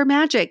work their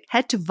magic.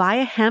 Head to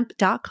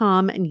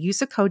viahemp.com and use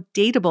the code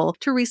DATEABLE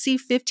to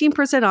receive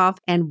 15% off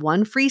and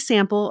one free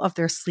sample of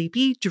their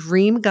Sleepy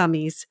Dream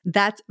gummies.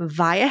 That's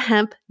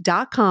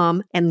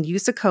viahemp.com and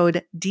use the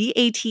code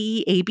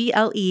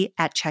DATEABLE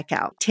at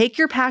checkout. Take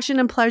your passion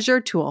and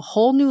pleasure to a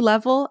whole new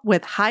level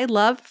with High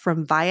Love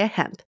from Via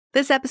Hemp.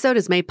 This episode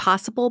is made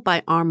possible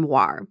by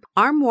Armoire.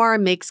 Armoire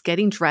makes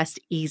getting dressed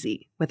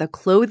easy. With a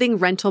clothing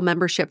rental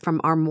membership from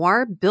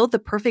Armoire, build the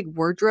perfect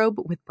wardrobe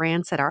with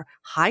brands that are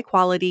high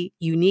quality,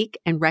 unique,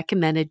 and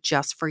recommended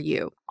just for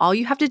you. All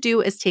you have to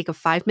do is take a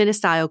 5-minute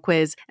style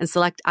quiz and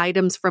select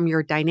items from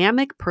your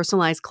dynamic,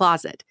 personalized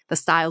closet. The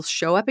styles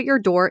show up at your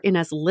door in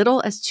as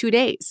little as 2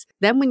 days.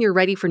 Then when you're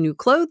ready for new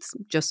clothes,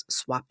 just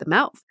swap them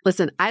out.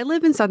 Listen, I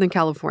live in Southern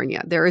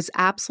California. There is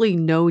absolutely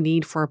no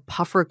need for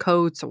puffer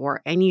coats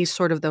or any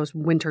sort of those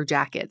winter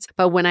jackets.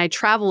 But when I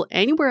travel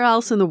anywhere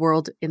else in the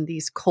world in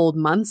these cold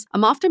months,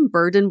 I'm often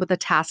burdened with the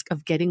task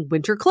of getting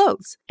winter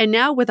clothes. And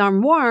now with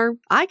Armoire,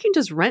 I can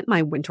just rent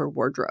my winter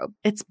wardrobe.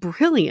 It's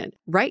brilliant.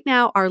 Right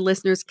now, our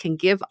listeners can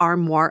give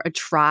Armoire a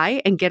try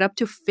and get up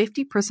to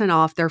 50%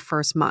 off their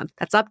first month.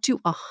 That's up to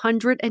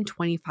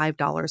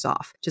 $125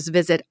 off. Just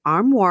visit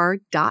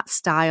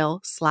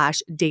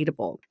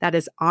armoire.style/dateable. That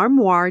is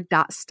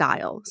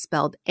armoire.style,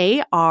 spelled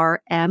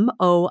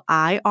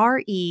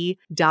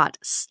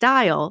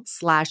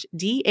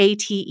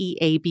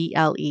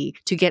ARMOIRE.style/DATEABLE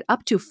to get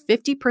up to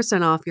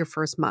 50% off your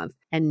first month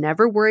and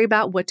never worry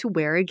about what to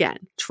wear again.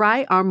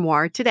 Try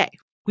Armoire today.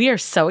 We are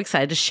so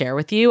excited to share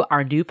with you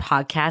our new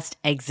podcast,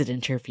 Exit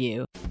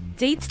Interview.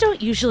 Dates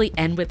don't usually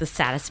end with a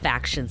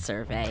satisfaction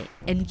survey,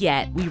 and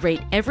yet we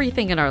rate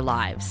everything in our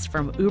lives,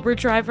 from Uber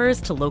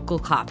drivers to local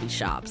coffee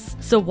shops.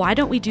 So why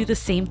don't we do the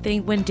same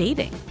thing when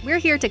dating? We're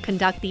here to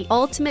conduct the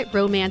ultimate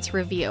romance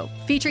review,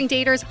 featuring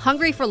daters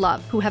hungry for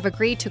love who have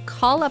agreed to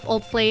call up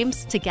old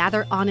flames to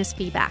gather honest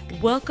feedback.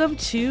 Welcome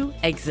to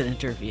Exit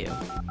Interview.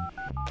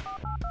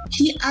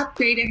 He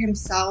upgraded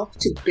himself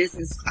to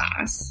business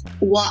class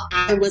while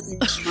I was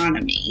in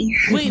economy.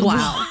 Wait,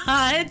 wow.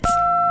 What?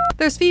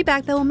 There's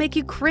feedback that will make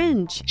you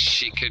cringe.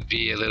 She could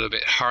be a little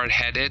bit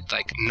hard-headed,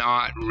 like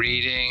not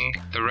reading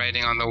the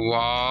writing on the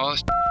wall.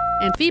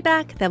 And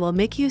feedback that will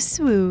make you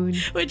swoon.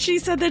 When she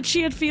said that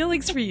she had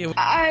feelings for you.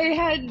 I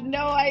had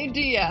no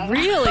idea.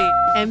 Really?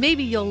 And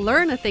maybe you'll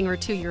learn a thing or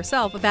two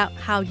yourself about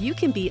how you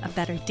can be a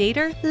better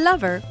dater,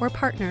 lover, or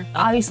partner.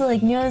 Obviously,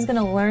 like, knew I was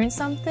gonna learn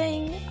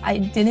something. I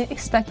didn't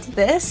expect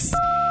this.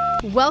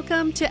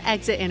 Welcome to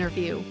Exit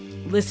Interview.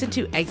 Listen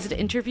to Exit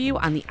Interview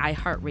on the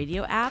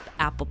iHeartRadio app,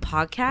 Apple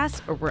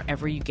Podcasts, or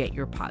wherever you get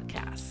your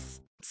podcasts.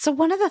 So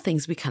one of the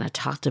things we kind of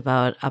talked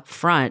about up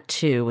front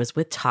too was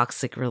with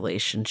toxic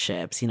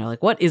relationships,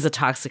 like what is a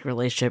toxic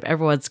relationship?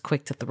 Everyone's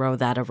quick to throw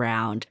that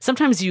around.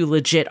 Sometimes you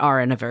legit are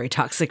in a very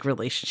toxic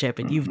relationship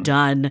and you've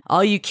done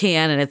all you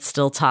can and it's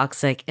still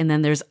toxic. And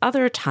then there's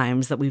other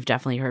times that we've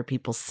definitely heard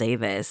people say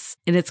this.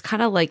 And it's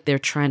kind of like they're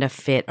trying to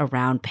fit a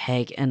round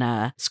peg in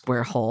a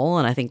square hole.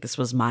 And I think this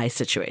was my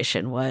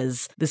situation,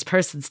 was this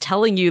person's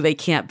telling you they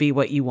can't be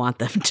what you want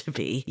them to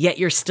be, yet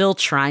you're still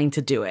trying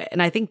to do it.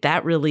 And I think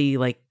that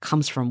really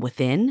comes from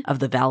within of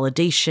the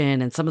validation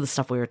and some of the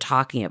stuff we were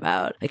talking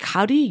about.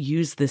 How do you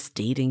use this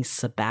dating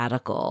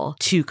sabbatical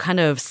to kind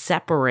of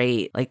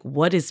separate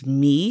what is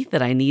me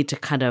that I need to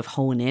kind of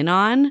hone in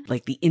on,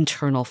 the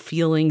internal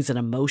feelings and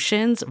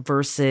emotions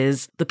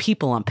versus the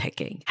people I'm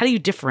picking? How do you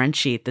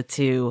differentiate the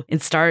two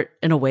and start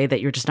in a way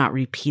that you're just not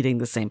repeating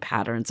the same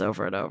patterns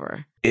over and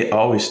over? It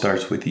always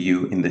starts with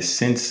you in the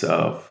sense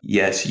of,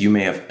 yes, you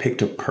may have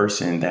picked a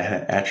person that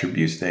had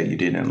attributes that you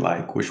didn't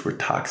like, which were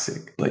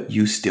toxic, but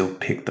you still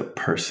picked the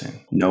person.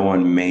 No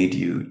one made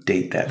you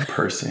date that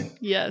person.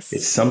 Yes.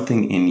 It's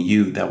something in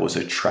you that was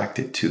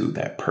attracted to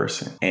that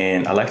person.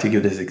 And I like to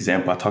give this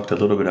example. I talked a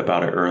little bit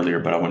about it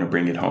earlier, but I want to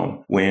bring it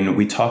home. When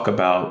we talk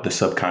about the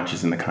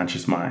subconscious and the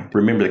conscious mind,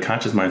 remember the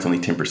conscious mind is only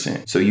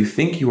 10%. So you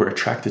think you were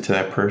attracted to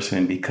that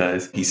person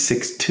because he's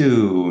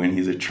 6'2" and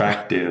he's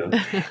attractive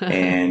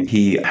and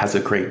he has a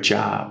great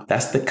job.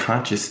 That's the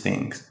conscious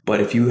things. But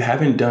if you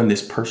haven't done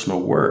this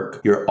personal work,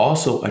 you're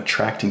also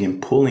attracting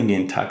and pulling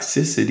in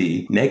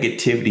toxicity,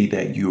 negativity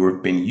that you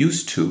have been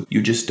used to.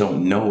 You just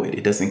don't know it.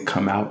 It doesn't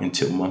come out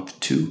until month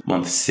 2,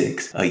 month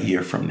 6, a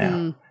year from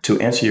now. To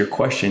answer your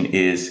question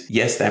is,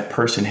 yes, that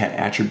person had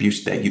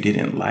attributes that you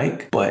didn't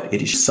like, but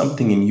it is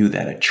something in you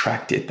that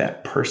attracted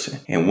that person.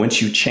 And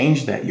once you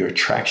change that, your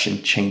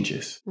attraction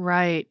changes.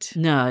 Right.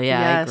 No, yeah,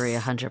 Yes. I agree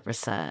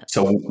 100%.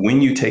 So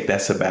when you take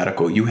that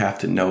sabbatical, you have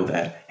to know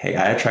that, hey,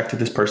 I attracted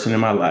this person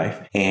in my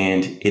life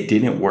and it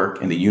didn't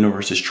work. And the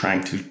universe is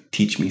trying to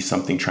teach me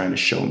something, trying to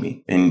show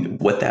me. And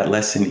what that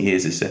lesson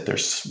is that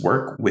there's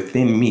work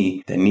within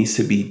me that needs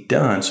to be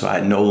done so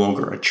I no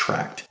longer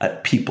attract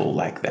people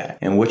like that.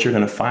 And what you're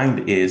going to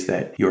find is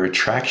that your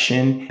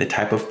attraction, the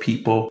type of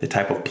people, the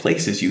type of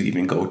places you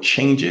even go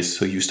changes.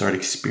 So you start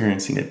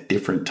experiencing a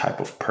different type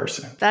of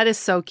person. That is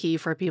so key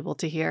for people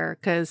to hear,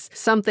 because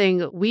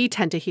something we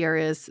tend to hear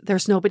is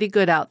there's nobody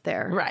good out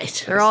there.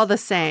 Right. They're all the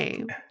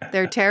same.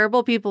 They're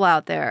terrible people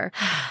out there.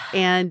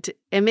 And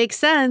it makes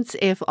sense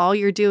if all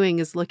you're doing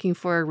is looking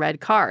for red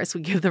cars.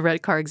 We give the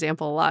red car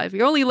example a lot. If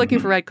you're only looking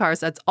for red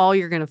cars, that's all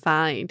you're going to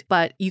find.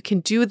 But you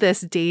can do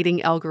this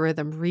dating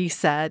algorithm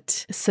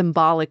reset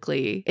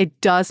symbolically.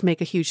 It does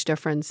make a huge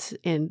difference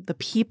in the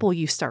people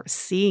you start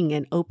seeing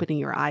and opening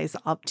your eyes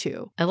up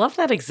to. I love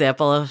that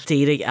example of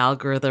dating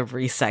algorithm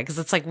reset, because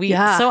it's we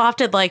so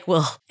often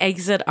will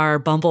exit our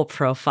Bumble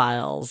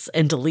profiles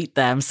and delete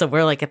them. So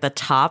we're at the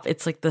top.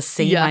 It's the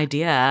same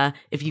idea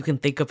if you can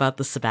think about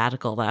the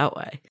sabbatical that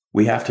way.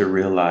 We have to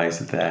realize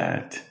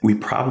that we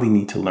probably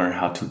need to learn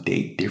how to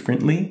date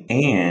differently.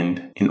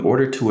 And in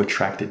order to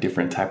attract a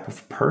different type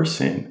of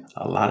person,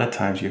 a lot of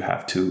times you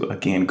have to,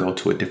 again, go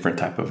to a different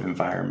type of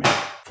environment.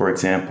 For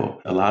example,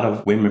 a lot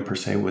of women per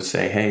se would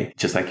say, hey,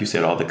 just like you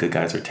said, all the good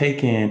guys are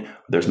taken.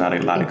 There's not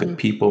a lot of good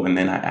people. And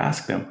then I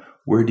ask them,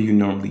 where do you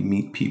normally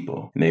meet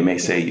people? And they may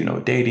say,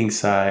 dating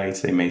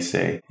sites. They may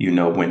say,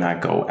 when I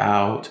go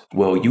out.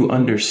 Well, you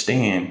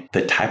understand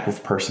the type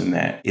of person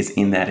that is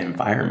in that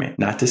environment.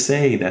 Not to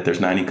say that there's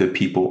not any good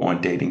people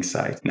on dating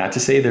sites. Not to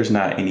say there's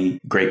not any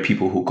great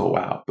people who go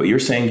out. But you're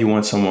saying you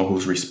want someone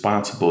who's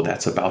responsible,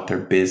 that's about their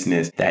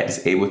business, that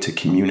is able to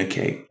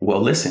communicate. Well,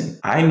 listen,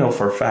 I know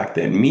for a fact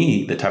that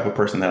me, the type of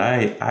person that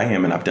I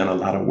am, and I've done a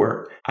lot of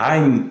work,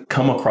 I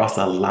come across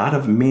a lot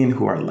of men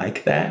who are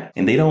like that,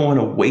 and they don't want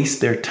to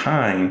waste their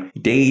time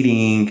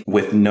dating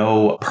with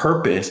no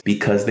purpose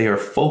because they are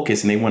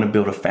focused and they want to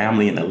build a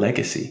family and a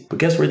legacy. But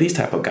guess where these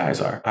type of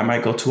guys are? I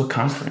might go to a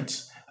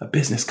conference, a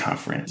business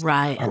conference,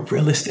 right, a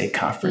real estate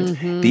conference.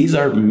 These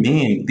are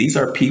men. These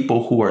are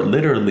people who are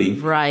literally,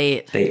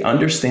 right. They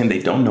understand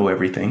they don't know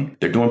everything.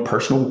 They're doing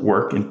personal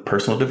work and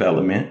personal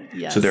development.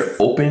 Yes. So they're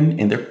open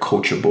and they're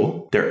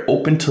coachable. They're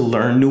open to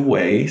learn new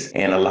ways.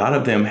 And a lot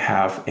of them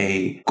have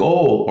a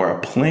goal or a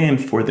plan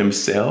for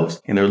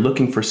themselves. And they're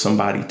looking for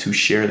somebody to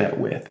share that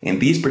with. And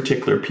these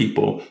particular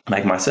people,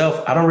 like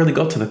myself, I don't really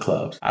go to the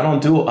clubs. I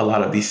don't do a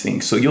lot of these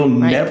things. So you'll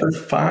never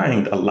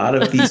find a lot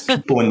of these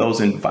people in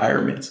those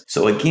environments.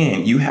 So again,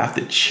 again, you have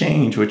to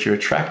change what you're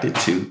attracted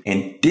to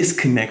and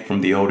disconnect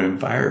from the old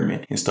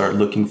environment and start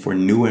looking for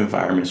new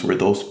environments where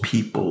those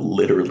people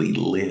literally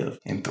live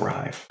and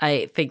thrive.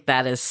 I think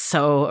that is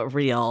so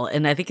real.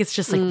 And I think it's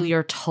just like we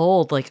are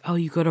told like, oh,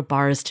 you go to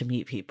bars to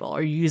meet people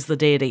or you use the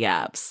dating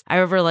apps. I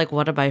remember like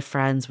one of my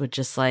friends would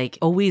just like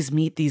always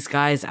meet these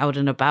guys out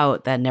and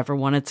about that never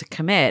wanted to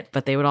commit,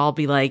 but they would all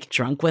be like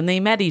drunk when they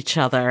met each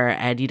other.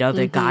 And, you know,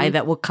 the guy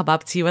that will come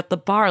up to you at the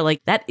bar,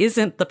 like that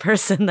isn't the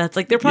person that's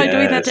like, they're probably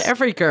doing that to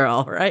every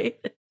girl, right?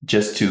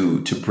 Just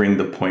to bring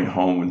the point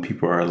home when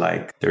people are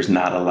like, there's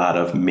not a lot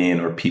of men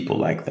or people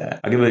like that.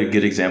 I'll give a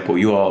good example.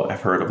 You all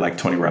have heard of like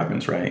Tony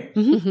Robbins, right?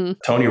 Mm-hmm.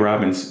 Tony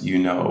Robbins, you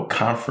know,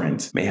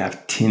 conference may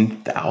have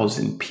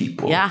 10,000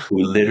 people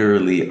who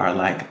literally are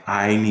like,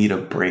 I need a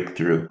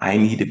breakthrough. I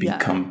need to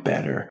become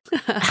better.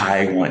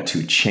 I want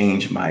to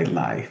change my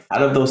life.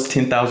 Out of those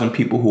 10,000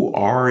 people who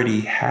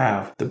already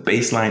have the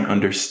baseline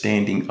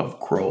understanding of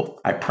growth,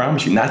 I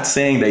promise you, not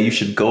saying that you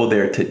should go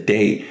there to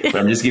date, but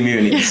I'm just giving you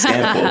an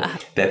example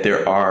that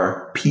there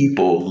are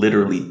people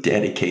literally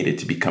dedicated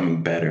to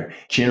becoming better.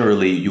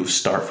 Generally, you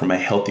start from a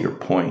healthier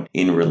point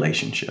in a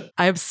relationship.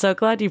 I'm so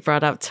glad you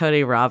brought up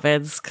Tony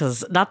Robbins,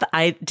 because not that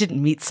I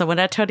didn't meet someone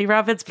at Tony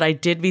Robbins, but I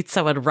did meet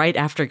someone right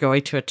after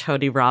going to a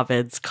Tony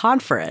Robbins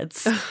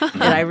conference.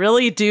 And I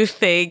really do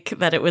think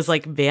that it was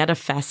like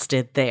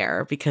manifested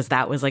there, because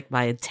that was like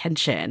my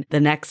intention. The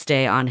next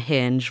day on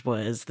Hinge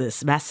was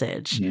this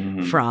message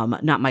from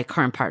not my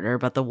current partner,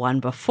 but the one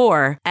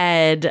before.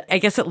 And I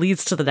guess it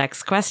leads to the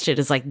next question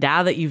is like,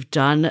 now that you've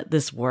done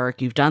this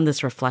work, you've done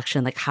this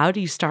reflection, like how do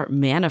you start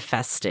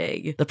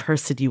manifesting the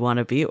person you want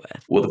to be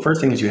with? Well, the first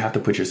thing is you have to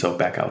put yourself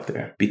back out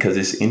there, because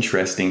it's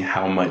interesting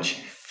how much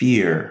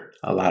fear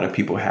a lot of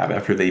people have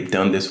after they've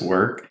done this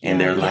work and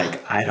they're like,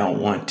 I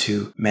don't want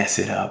to mess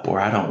it up, or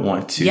I don't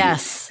want to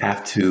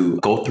have to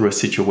go through a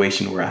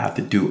situation where I have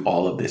to do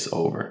all of this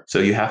over. So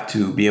you have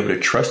to be able to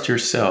trust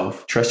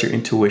yourself, trust your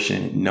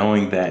intuition,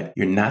 knowing that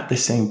you're not the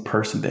same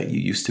person that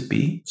you used to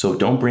be. So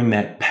don't bring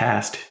that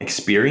past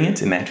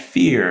experience and that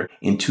fear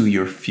into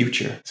your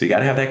future. So you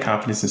got to have that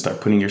confidence and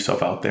start putting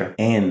yourself out there.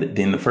 And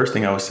then the first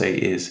thing I would say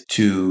is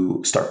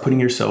to start putting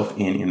yourself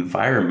in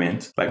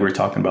environments like we were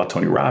talking about,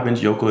 Tony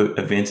Robbins, yoga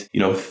events, you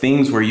know,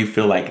 things where you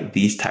feel like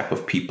these type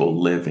of people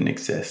live and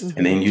exist.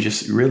 And then you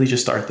just really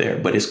just start there.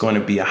 But it's going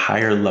to be a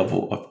higher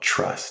level of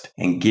trust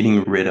and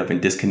getting rid of and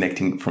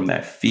disconnecting from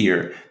that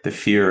fear, the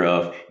fear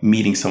of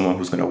meeting someone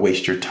who's going to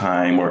waste your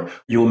time, or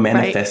you'll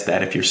manifest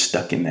that if you're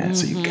stuck in that.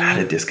 So you got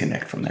to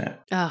disconnect from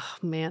that. Oh,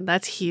 man,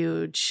 that's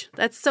huge.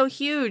 That's so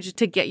huge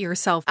to get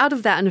yourself out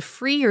of that and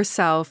free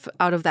yourself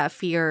out of that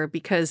fear,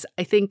 because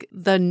I think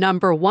the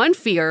number one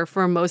fear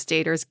for most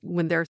daters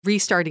when they're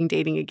restarting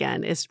dating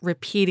again is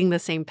repeating the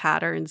same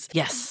patterns.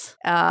 Yes.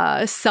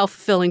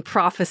 Self-fulfilling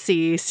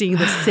prophecy, seeing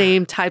the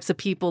same types of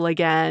people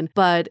again.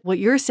 But what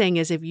you're saying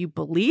is if you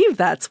believe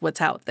that's what's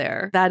out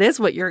there, that is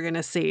what you're going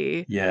to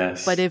see.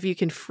 Yes. But if you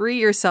can free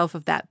yourself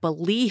of that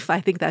belief,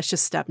 I think that's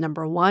just step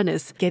number one,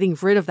 is getting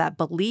rid of that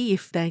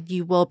belief, then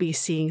you will be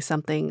seeing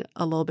something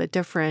a little bit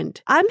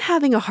different. I'm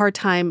having a hard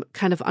time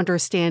kind of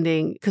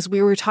understanding, because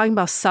we were talking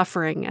about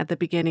suffering at the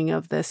beginning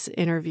of this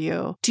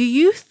interview. Do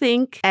you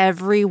think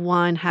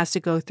everyone has to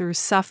go through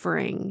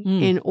suffering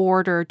in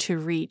order to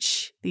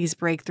reach these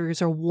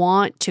breakthroughs or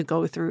want to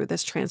go through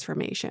this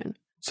transformation?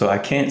 So I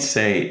can't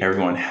say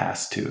everyone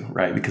has to,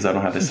 right? Because I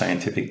don't have the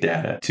scientific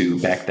data to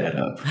back that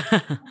up.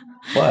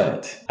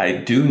 But I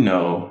do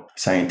know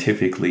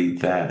scientifically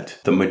that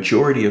the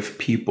majority of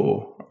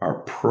people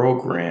are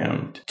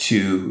programmed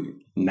to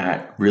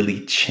not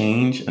really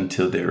change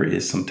until there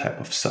is some type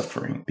of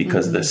suffering,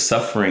 because the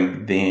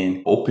suffering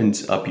then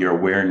opens up your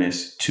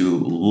awareness to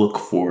look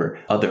for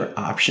other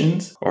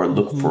options or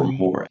look for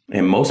more.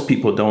 And most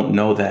people don't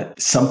know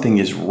that something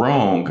is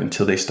wrong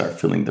until they start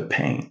feeling the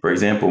pain. For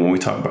example, when we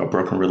talk about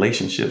broken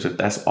relationships, if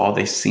that's all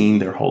they've seen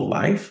their whole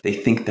life, they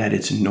think that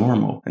it's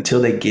normal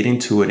until they get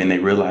into it and they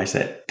realize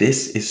that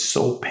this is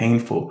so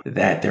painful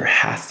that there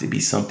has to be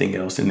something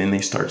else. And then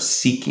they start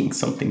seeking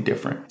something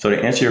different. So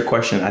to answer your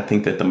question, I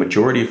think that the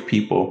majority of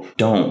people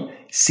don't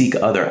seek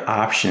other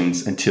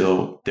options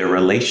until their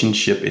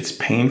relationship is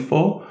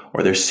painful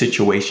or their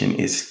situation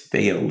is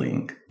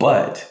failing.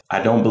 But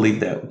I don't believe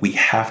that we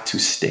have to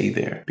stay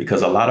there,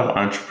 because a lot of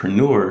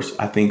entrepreneurs,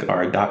 I think,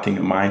 are adopting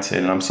a mindset.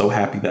 And I'm so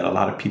happy that a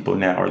lot of people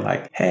now are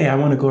like, hey, I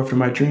want to go after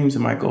my dreams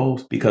and my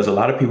goals. Because a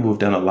lot of people who've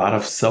done a lot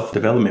of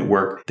self-development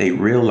work, they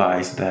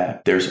realize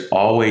that there's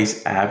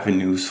always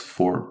avenues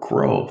for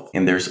growth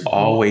and there's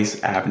always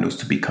avenues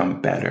to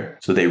become better.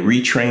 So they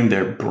retrain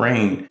their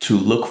brain to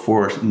look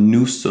for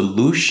new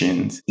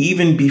solutions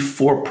even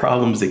before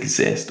problems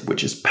exist,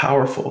 which is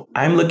powerful.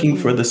 I'm looking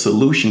for the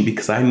solution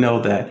because I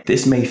know that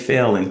this may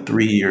fail in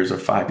 3 years or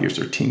 5 years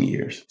or 10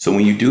 years. So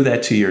when you do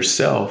that to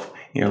yourself,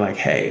 you're like,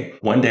 hey,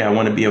 one day I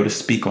want to be able to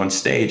speak on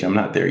stage. I'm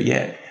not there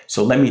yet.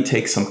 So let me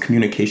take some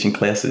communication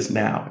classes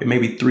now. It may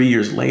be 3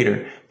 years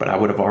later, but I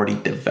would have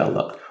already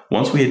developed.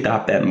 Once we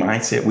adopt that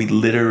mindset, we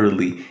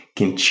literally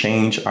can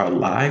change our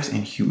lives,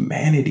 and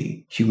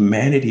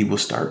humanity will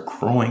start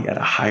growing at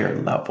a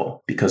higher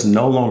level, because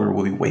no longer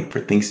will we wait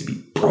for things to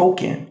be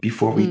broken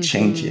before we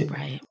change it.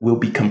 Right. We'll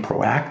become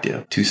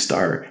proactive to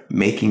start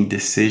making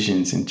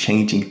decisions and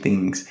changing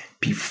things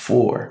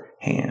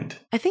beforehand.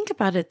 I think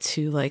about it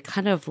too, like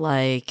kind of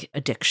like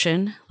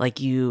addiction. Like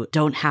you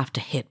don't have to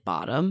hit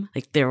bottom.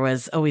 Like there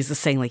was always the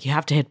saying, like you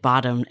have to hit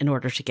bottom in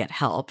order to get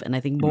help. And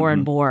I think more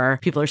and more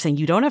people are saying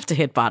you don't have to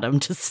hit bottom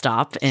to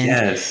stop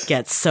and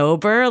get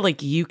sober.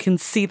 Like you can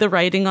see the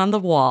writing on the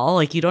wall.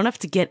 Like you don't have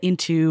to get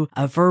into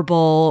a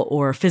verbal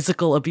or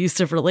physical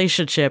abusive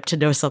relationship to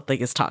know something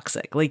is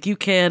toxic. Like you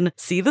can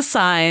see the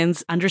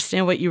signs,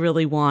 understand what you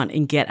really want,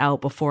 and get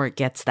out before it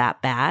gets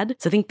that bad.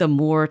 So I think the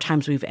more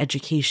times we have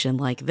education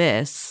like this,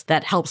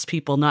 that helps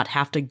people not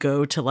have to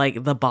go to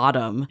like the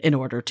bottom in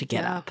order to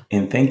get up.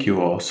 And thank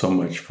you all so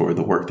much for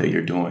the work that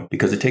you're doing,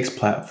 because it takes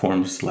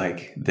platforms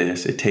like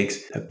this. It takes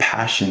a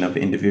passion of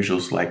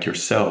individuals like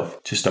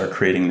yourself to start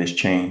creating this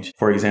change.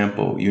 For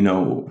example,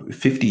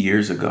 50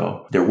 years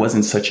ago, there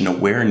wasn't such an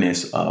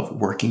awareness of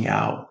working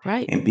out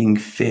and being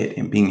fit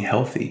and being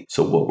healthy.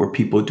 So what were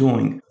people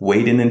doing?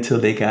 Waiting until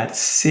they got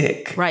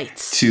sick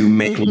to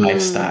make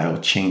lifestyle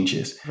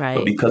changes.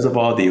 But because of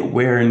all the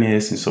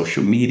awareness and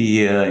social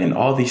media and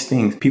all these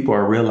things, people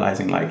are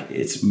realizing like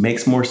it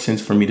makes more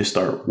sense for me to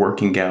start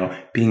working out,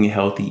 being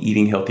healthy,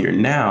 eating healthier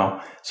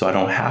now, so I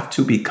don't have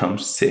to become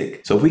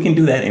sick. So if we can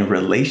do that in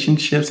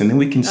relationships, and then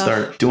we can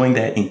start doing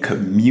that in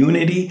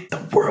community,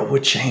 the world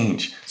would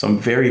change. So I'm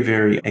very,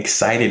 very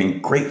excited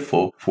and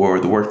grateful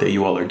for the work that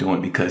you all are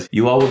doing, because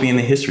you all will be in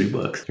the history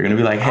books. You're going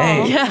to be like,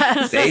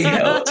 hey, they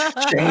helped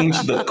change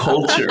the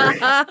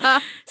culture.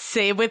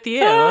 Same with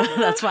you.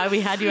 That's why we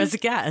had you as a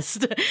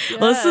guest.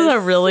 Well, this is a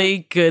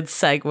really good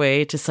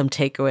segue to some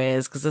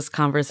takeaways, because this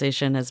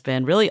conversation has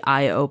been really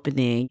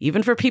eye-opening.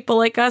 Even for people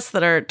like us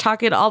that are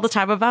talking all the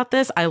time about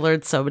this, I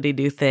learned so many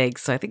new things.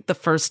 So I think the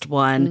first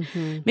one,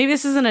 maybe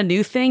this isn't a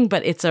new thing,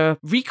 but it's a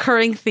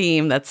recurring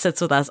theme that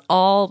sits with us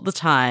all the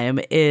time,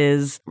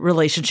 is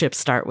relationships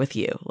start with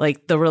you.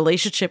 Like the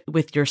relationship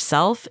with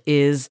yourself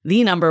is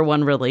the number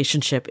one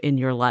relationship in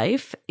your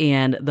life.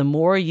 And the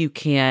more you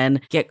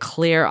can get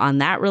clear on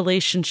that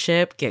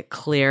relationship, get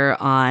clear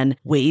on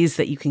ways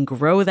that you can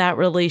grow that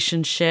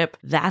relationship,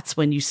 that's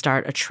when you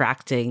start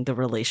attracting the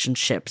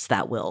relationships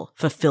that will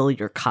fulfill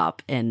your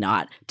cup and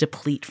not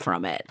deplete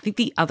from it. I think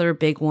the other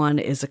big one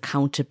is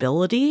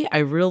accountability. I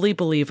really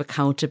believe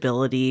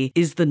accountability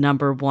is the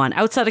number one,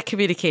 outside of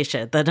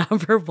communication, the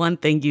number one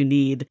thing you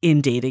need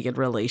in dating and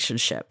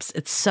relationships.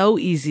 It's so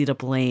easy to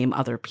blame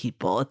other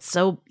people. It's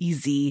so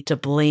easy to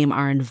blame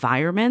our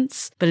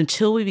environments. But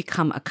until we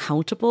become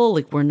accountable,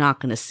 like we're not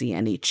going to see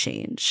any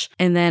change.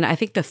 And then I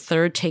think the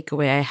third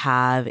takeaway I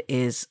have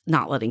is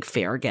not letting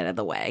fear get in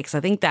the way, because I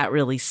think that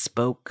really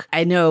spoke.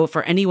 I know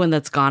for anyone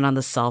that's gone on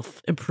the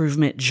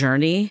self-improvement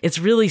journey, it's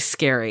really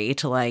scary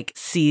to like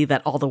see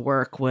that all the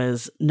work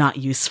was not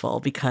useful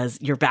because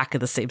you're back in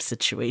the same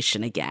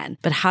situation again.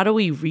 But how do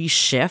we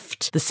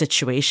reshift the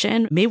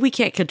situation? Maybe we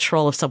can't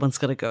control if someone's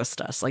going to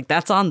ghost us. Like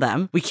that's on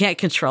them. We can't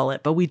control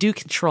it, but we do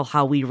control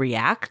how we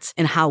react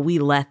and how we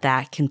let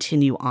that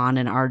continue on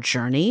in our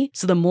journey.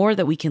 So the more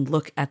that we can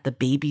look at the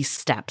baby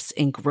steps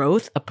in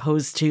growth,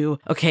 opposed to,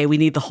 okay, we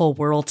need the whole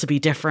world to be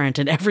different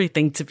and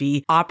everything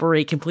to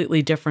operate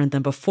completely different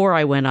than before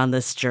I went on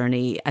this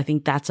journey, I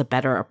think that's a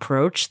better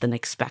approach than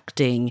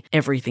expecting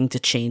everything to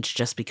change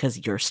just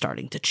because you're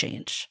starting to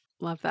change.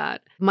 Love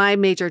that. My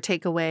major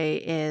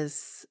takeaway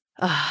is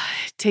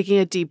taking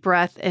a deep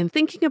breath and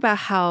thinking about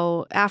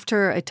how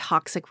after a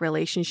toxic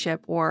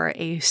relationship or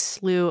a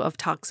slew of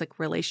toxic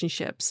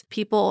relationships,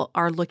 people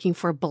are looking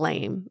for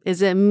blame.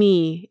 Is it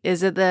me?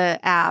 Is it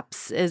the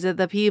apps? Is it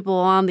the people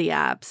on the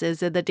apps?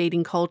 Is it the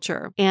dating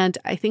culture? And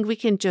I think we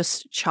can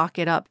just chalk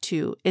it up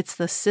to it's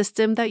the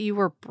system that you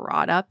were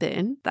brought up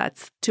in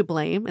that's to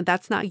blame. And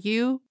that's not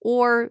you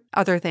or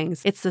other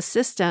things. It's the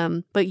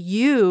system, but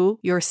you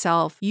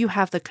yourself, you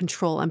have the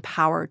control and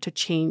power to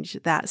change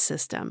that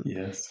system.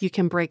 Yes. You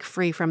can break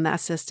free from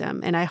that system.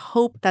 And I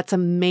hope that's a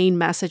main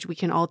message we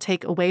can all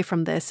take away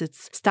from this.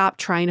 It's stop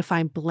trying to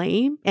find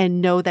blame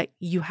and know that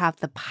you have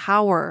the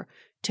power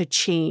to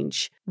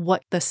change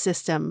what the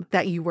system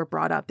that you were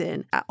brought up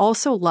in. I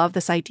also love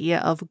this idea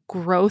of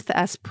growth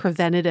as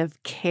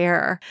preventative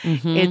care.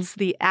 It's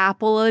the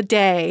apple a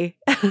day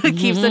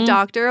keeps the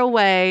doctor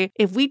away.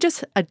 If we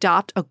just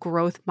adopt a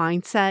growth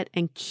mindset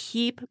and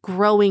keep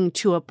growing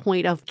to a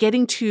point of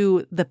getting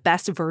to the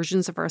best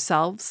versions of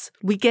ourselves,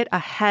 we get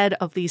ahead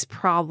of these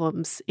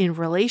problems in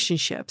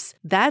relationships.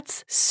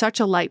 That's such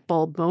a light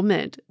bulb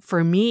moment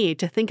for me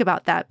to think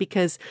about that,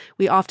 because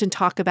we often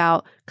talk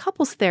about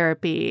couples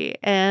therapy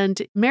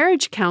and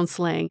marriage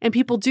counseling. And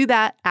people do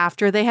that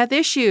after they have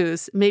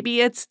issues. Maybe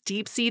it's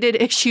deep-seated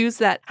issues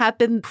that have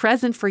been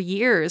present for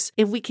years.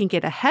 If we can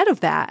get ahead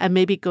of that and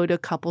maybe go to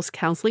couples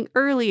counseling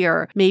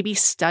earlier, maybe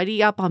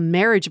study up on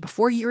marriage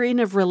before you're in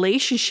a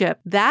relationship,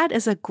 that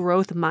is a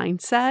growth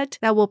mindset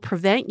that will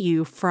prevent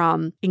you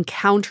from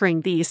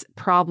encountering these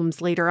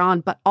problems later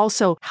on, but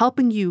also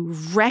helping you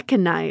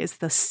recognize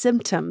the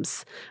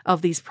symptoms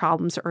of these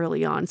problems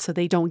early on so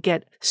they don't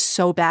get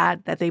so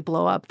bad that they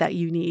blow up that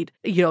you need,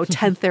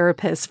 10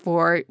 therapists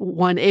for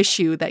one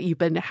issue that you've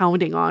been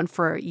hounding on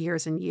for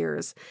years and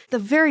years. The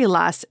very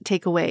last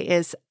takeaway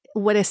is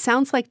what it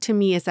sounds like to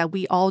me is that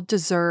we all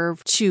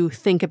deserve to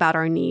think about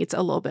our needs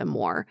a little bit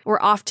more.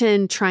 We're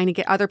often trying to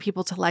get other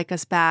people to like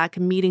us back,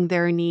 meeting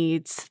their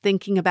needs,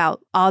 thinking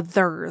about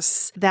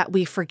others, that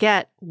we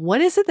forget, what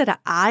is it that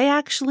I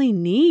actually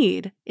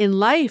need in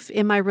life,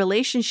 in my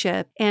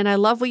relationship? And I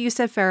love what you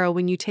said, Pharaoh,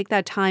 when you take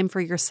that time for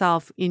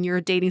yourself in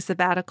your dating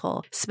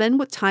sabbatical,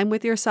 spend time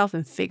with yourself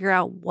and figure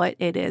out what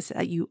it is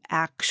that you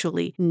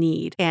actually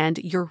need. And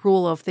your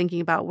rule of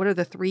thinking about what are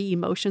the 3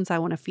 emotions I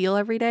want to feel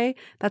every day,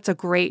 that's a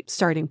great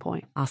starting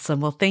point. Awesome.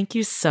 Well, thank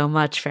you so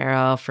much,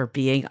 Pharaoh, for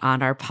being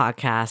on our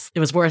podcast.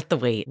 It was worth the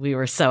wait. We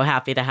were so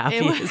happy to have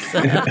you.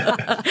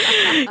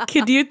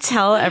 Can you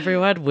tell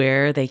everyone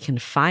where they can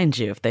find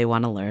you if they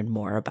want to learn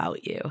more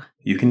about you?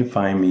 You can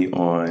find me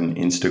on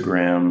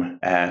Instagram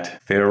at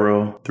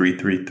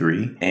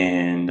Pharaoh333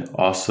 and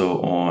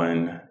also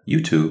on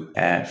YouTube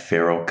at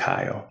Pharaoh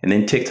Kyle. And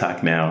then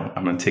TikTok now.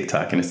 I'm on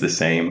TikTok and it's the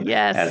same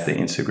as the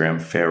Instagram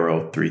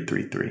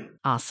Pharaoh333.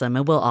 Awesome.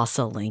 And we'll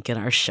also link in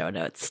our show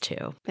notes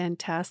too.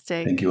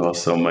 Fantastic. Thank you all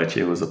so much.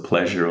 It was a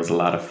pleasure. It was a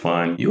lot of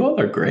fun. You all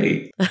are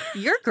great.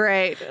 You're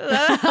great.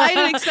 I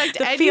didn't expect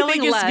the anything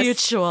feeling less. is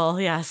mutual.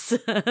 Yes.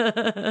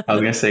 I was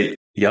going to say,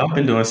 y'all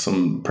been doing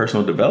some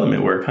personal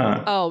development work,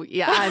 huh? Oh,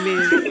 yeah. I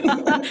mean,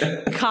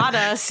 caught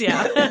us.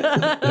 Yeah.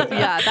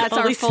 Yeah, that's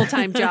our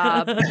full-time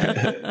job.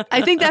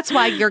 I think that's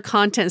why your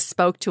content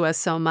spoke to us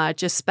so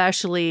much,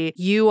 especially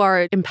you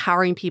are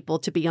empowering people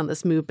to be on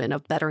this movement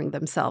of bettering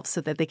themselves so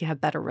that they can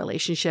have better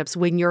relationships.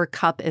 When your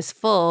cup is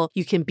full,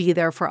 you can be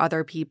there for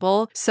other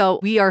people. So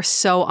we are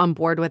so on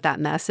board with that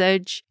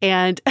message.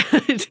 And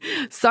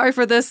sorry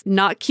for this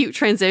not cute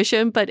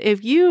transition, but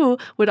if you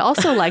would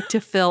also like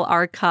to fill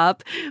our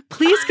cup,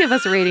 please give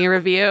us a rating and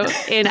review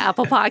in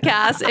Apple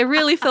Podcasts. It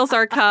really fills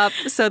our cup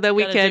so that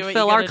we can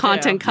fill our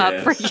content cup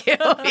for you.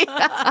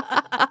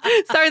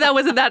 Sorry that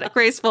wasn't that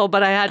graceful,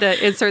 but I had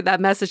to insert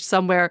that message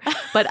somewhere.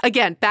 But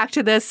again, back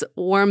to this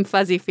warm,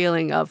 fuzzy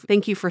feeling of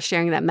thank you for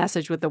sharing that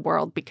message with the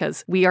world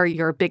because we are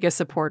your biggest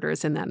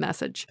supporters in that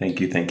message. Thank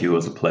you. Thank you. It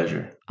was a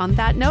pleasure. On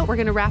that note, we're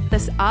going to wrap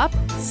this up.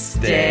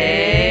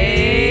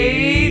 Stay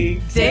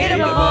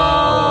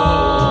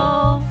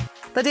dateable!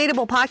 The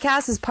Dateable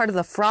Podcast is part of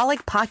the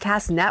Frolic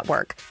Podcast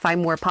Network. Find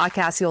more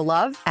podcasts you'll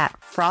love at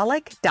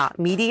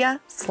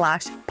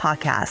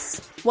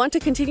frolic.media/podcasts. Want to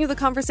continue the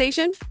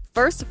conversation?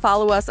 First,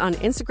 follow us on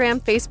Instagram,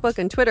 Facebook,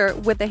 and Twitter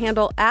with the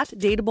handle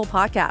 @Dateable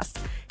Podcast.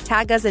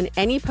 Tag us in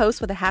any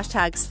post with the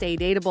hashtag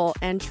StayDateable,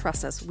 and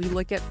trust us, we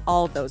look at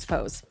all of those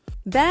posts.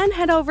 Then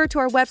head over to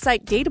our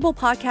website,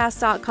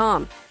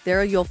 dateablepodcast.com.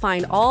 There you'll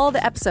find all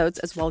the episodes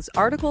as well as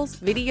articles,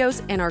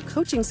 videos, and our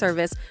coaching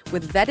service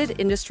with vetted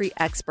industry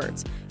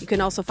experts. You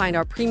can also find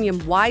our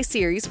premium Why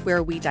series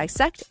where we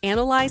dissect,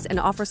 analyze, and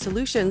offer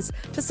solutions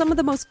to some of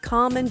the most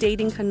common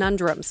dating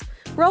conundrums.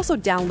 We're also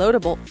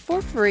downloadable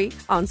for free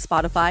on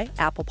Spotify,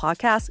 Apple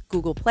Podcasts,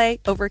 Google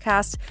Play,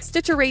 Overcast,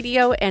 Stitcher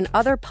Radio, and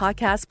other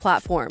podcast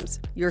platforms.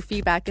 Your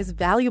feedback is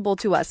valuable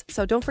to us,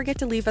 so don't forget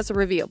to leave us a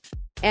review.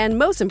 And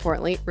most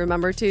importantly,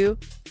 remember to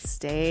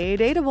stay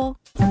dateable.